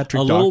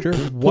geriatric doctor.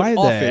 Why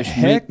the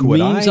heck would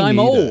I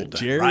need a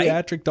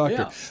geriatric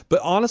doctor?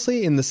 But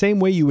honestly, in the same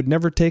way you would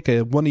never take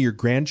one of your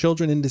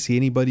grandchildren in to see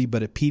anybody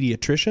but a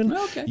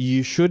pediatrician,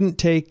 you shouldn't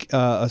take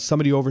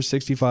somebody over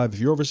 65. If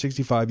you're over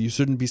 65, you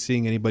shouldn't be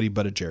seeing anybody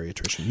but a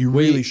geriatrician. You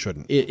really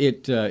shouldn't.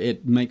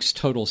 It makes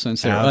total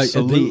sense there.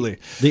 Absolutely.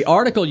 The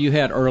article you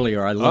had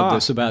earlier, I love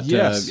this about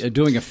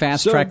doing a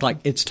fast track, like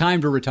it's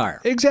time to retire.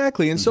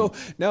 Exactly. And so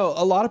now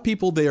a lot of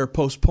people, they are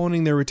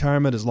postponing their retirement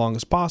as long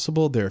as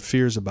possible. There are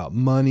fears about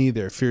money.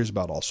 There are fears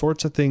about all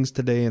sorts of things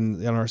today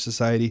in our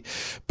society.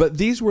 But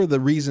these were the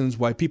reasons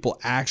why people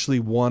actually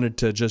wanted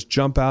to just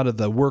jump out of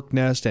the work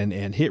nest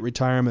and hit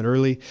retirement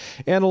early.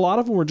 And a lot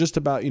of them were just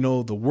about,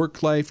 the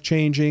work life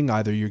changing.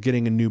 Either you're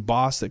getting a new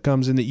boss that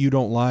comes in that you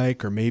don't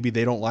like, or maybe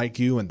they don't like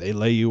you and they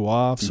lay you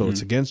off, so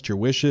it's against your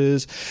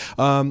wishes.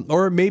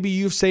 Or maybe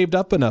you've saved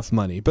up enough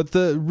money. But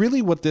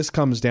really what this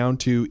comes down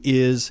to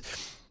is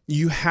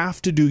you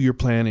have to do your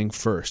planning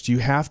first. You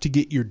have to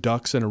get your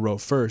ducks in a row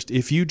first.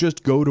 If you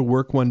just go to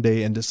work one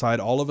day and decide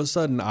all of a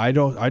sudden, I'm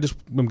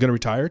going to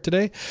retire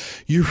today,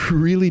 you're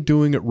really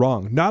doing it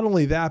wrong. Not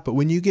only that, but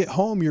when you get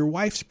home, your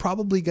wife's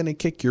probably going to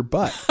kick your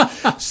butt.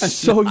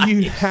 So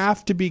you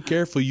have to be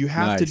careful. You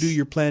have to do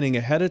your planning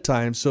ahead of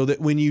time so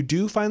that when you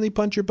do finally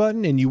punch your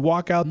button and you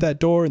walk out that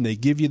door and they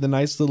give you the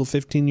nice little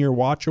 15-year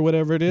watch or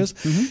whatever it is,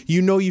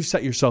 you've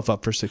set yourself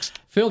up for success.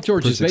 Phil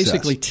George is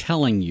basically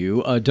telling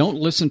you, don't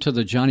listen to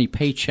the Johnny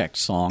Paycheck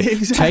song.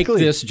 Exactly. Take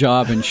this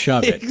job and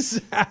shove it.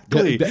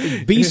 Exactly.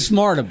 Be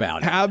smart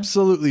about it.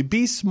 Absolutely.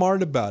 Be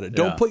smart about it.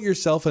 Don't put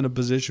yourself in a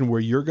position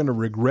where you're going to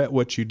regret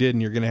what you did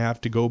and you're going to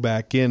have to go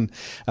back in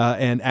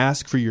and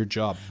ask for your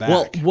job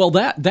back. Well,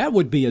 that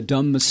would be a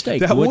dumb mistake,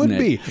 that wouldn't would it?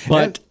 Be.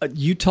 But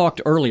you talked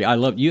earlier.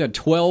 You had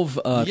 12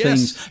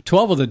 things,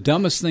 12 of the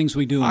dumbest things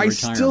we do in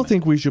retirement. I still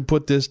think we should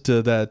put this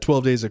to that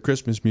 12 Days of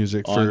Christmas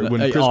music for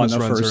when Christmas runs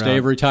around. On the first day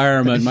of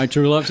retirement, my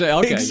true love say,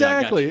 okay.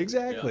 Exactly.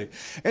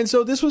 And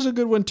so this this was a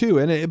good one too.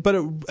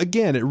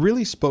 Again, it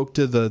really spoke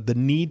to the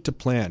need to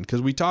plan,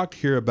 because we talked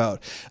here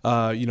about,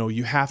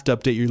 you have to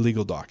update your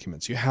legal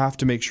documents. You have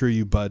to make sure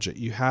you budget.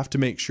 You have to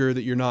make sure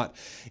that you're not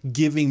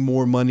giving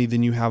more money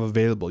than you have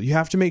available. You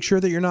have to make sure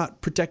that you're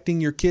not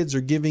protecting your kids or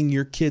giving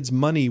your kids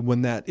money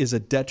when that is a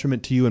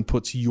detriment to you and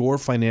puts your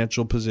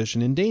financial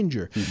position in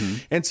danger.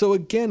 And so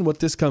again, what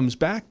this comes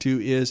back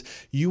to is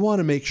you want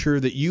to make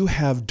sure that you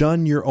have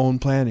done your own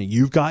planning.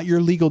 You've got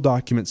your legal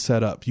documents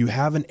set up. You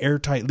have an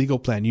airtight legal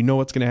plan. You know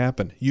what's going to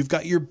happen. You've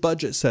got your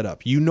budget set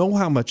up. You know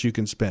how much you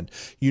can spend.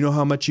 You know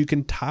how much you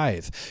can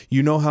tithe.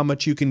 You know how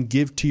much you can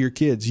give to your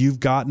kids. You've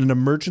got an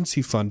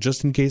emergency fund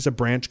just in case a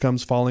branch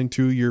comes falling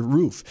through your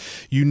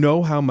roof. You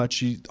know how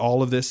much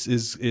all of this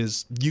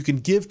is you can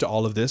give to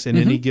all of this in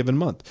any given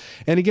month.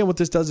 And again, what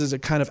this does is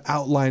it kind of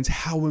outlines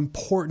how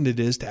important it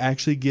is to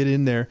actually get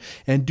in there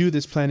and do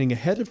this planning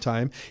ahead of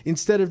time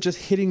instead of just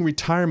hitting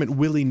retirement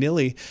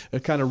willy-nilly,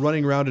 kind of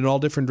running around in all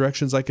different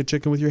directions like a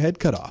chicken with your head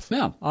cut off.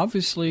 Yeah,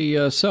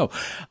 obviously so.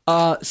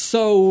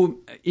 So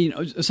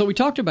we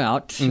talked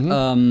about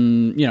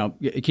keeping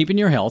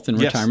your health in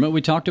retirement.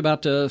 We talked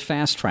about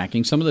fast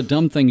tracking, some of the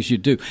dumb things you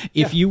do.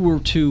 If you were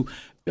to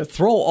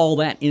throw all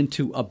that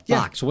into a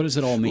box, what does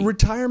it all mean?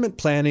 Retirement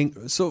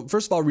planning. So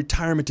first of all,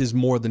 retirement is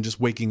more than just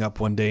waking up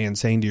one day and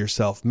saying to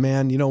yourself,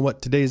 man, you know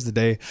what? Today's the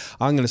day.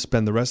 I'm going to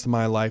spend the rest of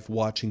my life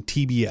watching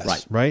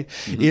TBS, right?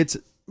 It's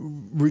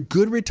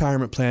good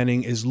retirement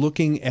planning is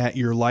looking at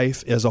your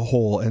life as a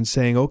whole and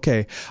saying,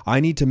 okay, I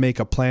need to make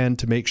a plan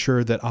to make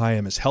sure that I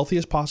am as healthy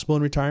as possible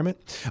in retirement.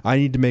 I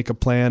need to make a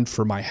plan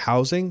for my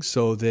housing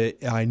so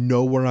that I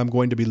know where I'm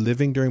going to be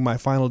living during my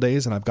final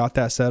days, and I've got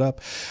that set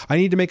up. I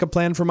need to make a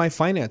plan for my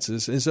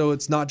finances. And so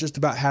it's not just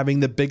about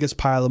having the biggest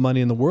pile of money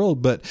in the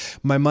world, but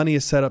my money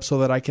is set up so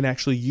that I can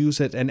actually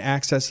use it and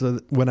access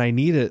it when I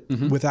need it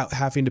without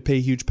having to pay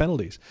huge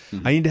penalties.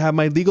 I need to have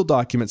my legal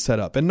documents set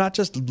up, and not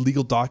just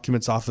legal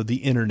documents off of the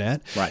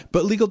internet,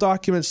 but legal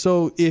documents.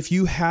 So if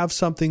you have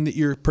something that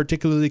you're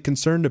particularly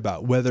concerned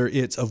about, whether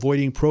it's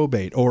avoiding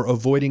probate or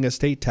avoiding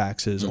estate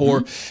taxes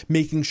or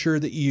making sure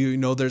that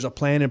there's a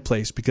plan in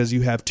place because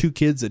you have two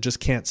kids that just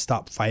can't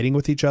stop fighting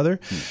with each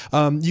other,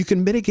 you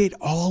can mitigate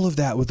all of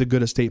that with a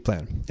good estate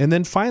plan. And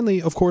then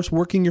finally, of course,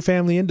 working your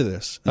family into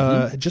this.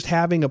 Just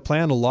having a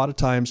plan a lot of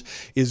times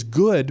is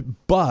good,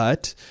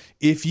 but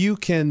if you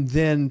can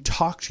then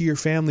talk to your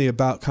family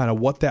about kind of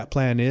what that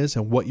plan is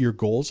and what your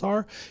goals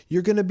are,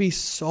 you're going to be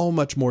so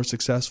much more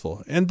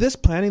successful. And this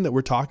planning that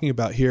we're talking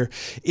about here,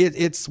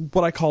 it's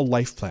what I call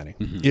life planning.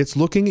 It's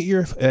looking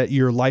at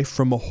your life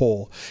from a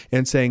whole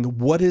and saying,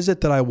 what is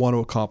it that I want to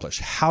accomplish?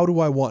 How do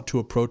I want to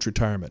approach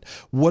retirement?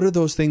 What are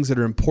those things that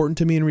are important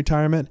to me in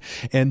retirement?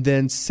 And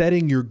then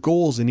setting your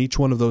goals in each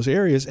one of those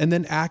areas and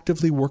then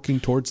actively working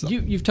towards them.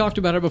 You've talked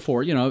about it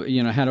before. How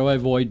do I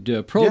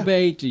avoid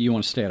probate? You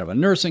want to stay out of a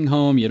nursing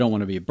home. You don't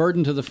want to be a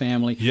burden to the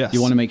family.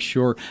 You want to make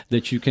sure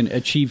that you can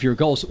achieve your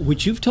goals,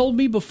 which you've told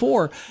me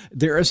before,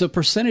 there is a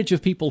percentage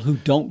of people who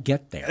don't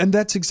get there. And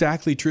that's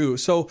exactly true.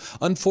 So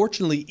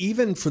unfortunately,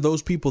 even for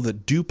those people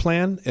that do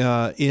plan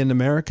in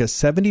America,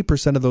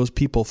 70% of those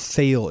people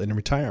fail in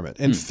retirement.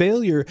 And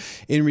failure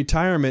in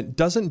retirement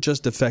doesn't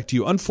just affect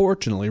you,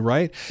 unfortunately,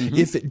 right?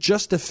 If it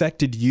just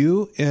affected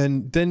you,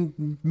 and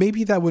then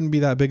maybe that wouldn't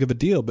be that big of a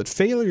deal. But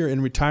failure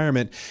in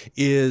retirement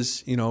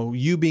is,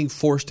 you being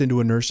forced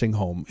into a nursing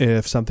home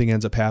if something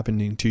ends up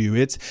happening to you.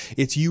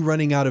 It's you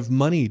running out of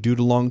money due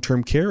to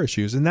long-term care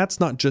issues. And that's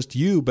not just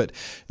you, but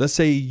let's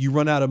say you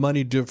run out of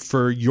money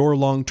for your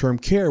long-term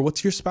care.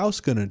 What's your spouse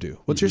going to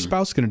do? What's your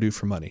spouse going to do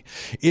for money?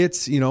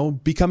 It's,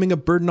 becoming a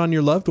burden on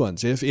your loved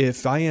ones.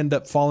 If I end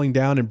up falling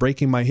down and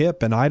breaking my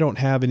hip and I don't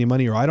have any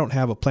money or I don't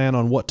have a plan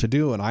on what to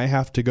do and I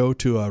have to go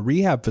to a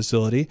rehab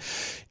facility,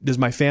 does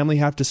my family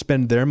have to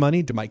spend their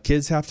money? Do my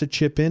kids have to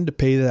chip in to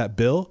pay that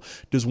bill?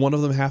 Does one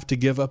of them have to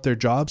give up their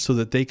job so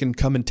that they can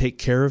come and take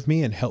care of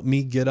me and help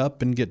me get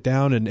up and get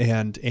down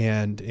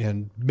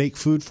and make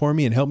food for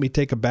me and help me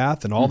take a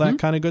bath and all that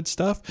kind of good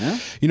stuff?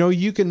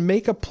 You can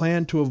make a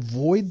plan to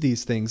avoid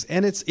these things,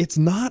 and it's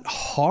not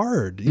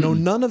hard.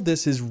 None of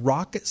this is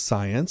rocket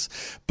science,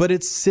 but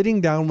it's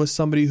sitting down with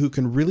somebody who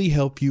can really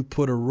help you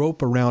put a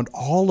rope around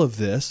all of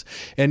this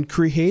and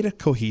create a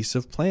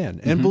cohesive plan.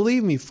 And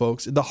believe me,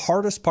 folks, the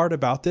hardest part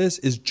about this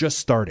is just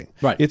starting.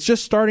 It's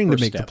just starting to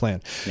make the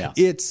plan.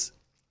 It's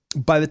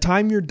by the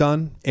time you're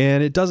done,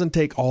 and it doesn't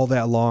take all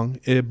that long,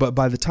 but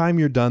by the time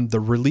you're done, the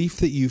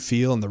relief that you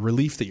feel and the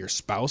relief that your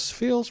spouse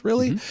feels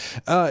really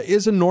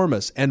is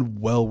enormous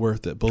and well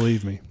worth it,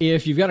 believe me.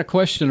 If you've got a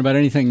question about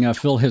anything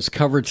Phil has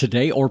covered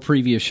today or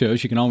previous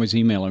shows, you can always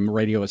email him,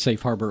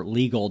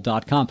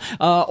 radio@safeharborlegal.com.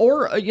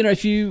 Or,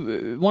 if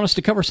you want us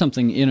to cover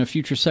something in a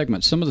future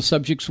segment, some of the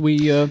subjects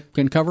we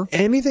can cover?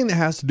 Anything that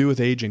has to do with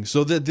aging.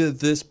 So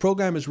this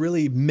program is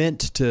really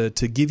meant to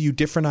give you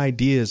different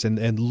ideas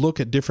and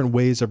look at different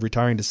ways of of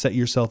retiring to set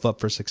yourself up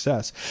for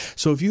success.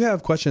 So if you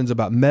have questions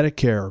about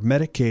Medicare or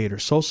Medicaid or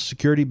Social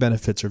Security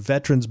benefits or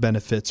veterans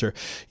benefits or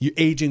your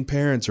aging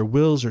parents or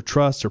wills or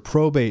trusts or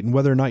probate and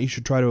whether or not you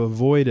should try to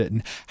avoid it,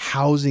 and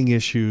housing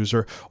issues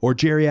or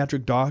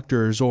geriatric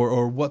doctors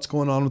or what's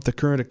going on with the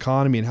current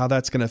economy and how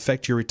that's going to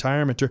affect your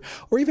retirement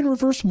or even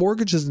reverse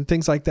mortgages and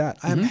things like that,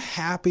 I'm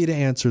happy to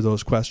answer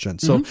those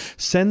questions. So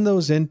send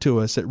those in to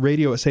us at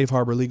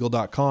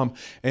radio@safeharborlegal.com.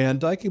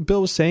 And like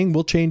Bill was saying,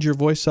 we'll change your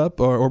voice up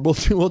or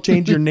we'll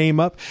change your name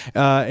up.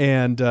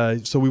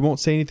 So we won't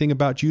say anything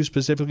about you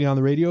specifically on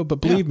the radio.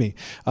 But believe me,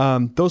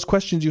 those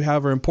questions you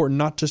have are important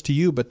not just to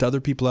you, but to other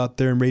people out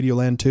there in Radio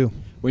Land too.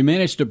 We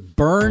managed to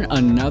burn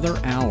another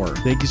hour.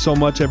 Thank you so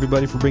much,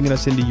 everybody, for bringing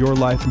us into your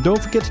life. And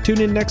don't forget to tune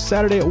in next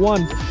Saturday at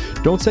 1.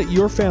 Don't set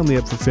your family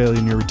up for failure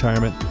in your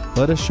retirement.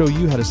 Let us show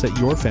you how to set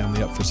your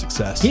family up for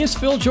success. He is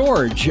Phil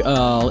George,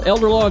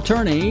 elder law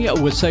attorney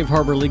with Safe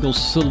Harbor Legal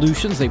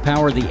Solutions. They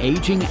power the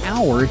Aging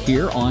Hour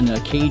here on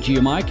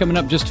KGMI. Coming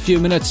up just a few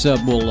minutes,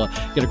 we'll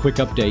get a quick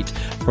update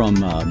from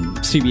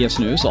CBS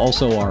News.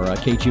 Also, our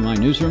KGMI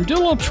newsroom. Do a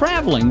little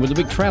traveling with a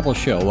big travel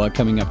show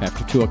coming up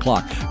after 2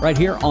 o'clock right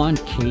here on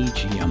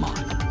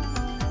KGMI.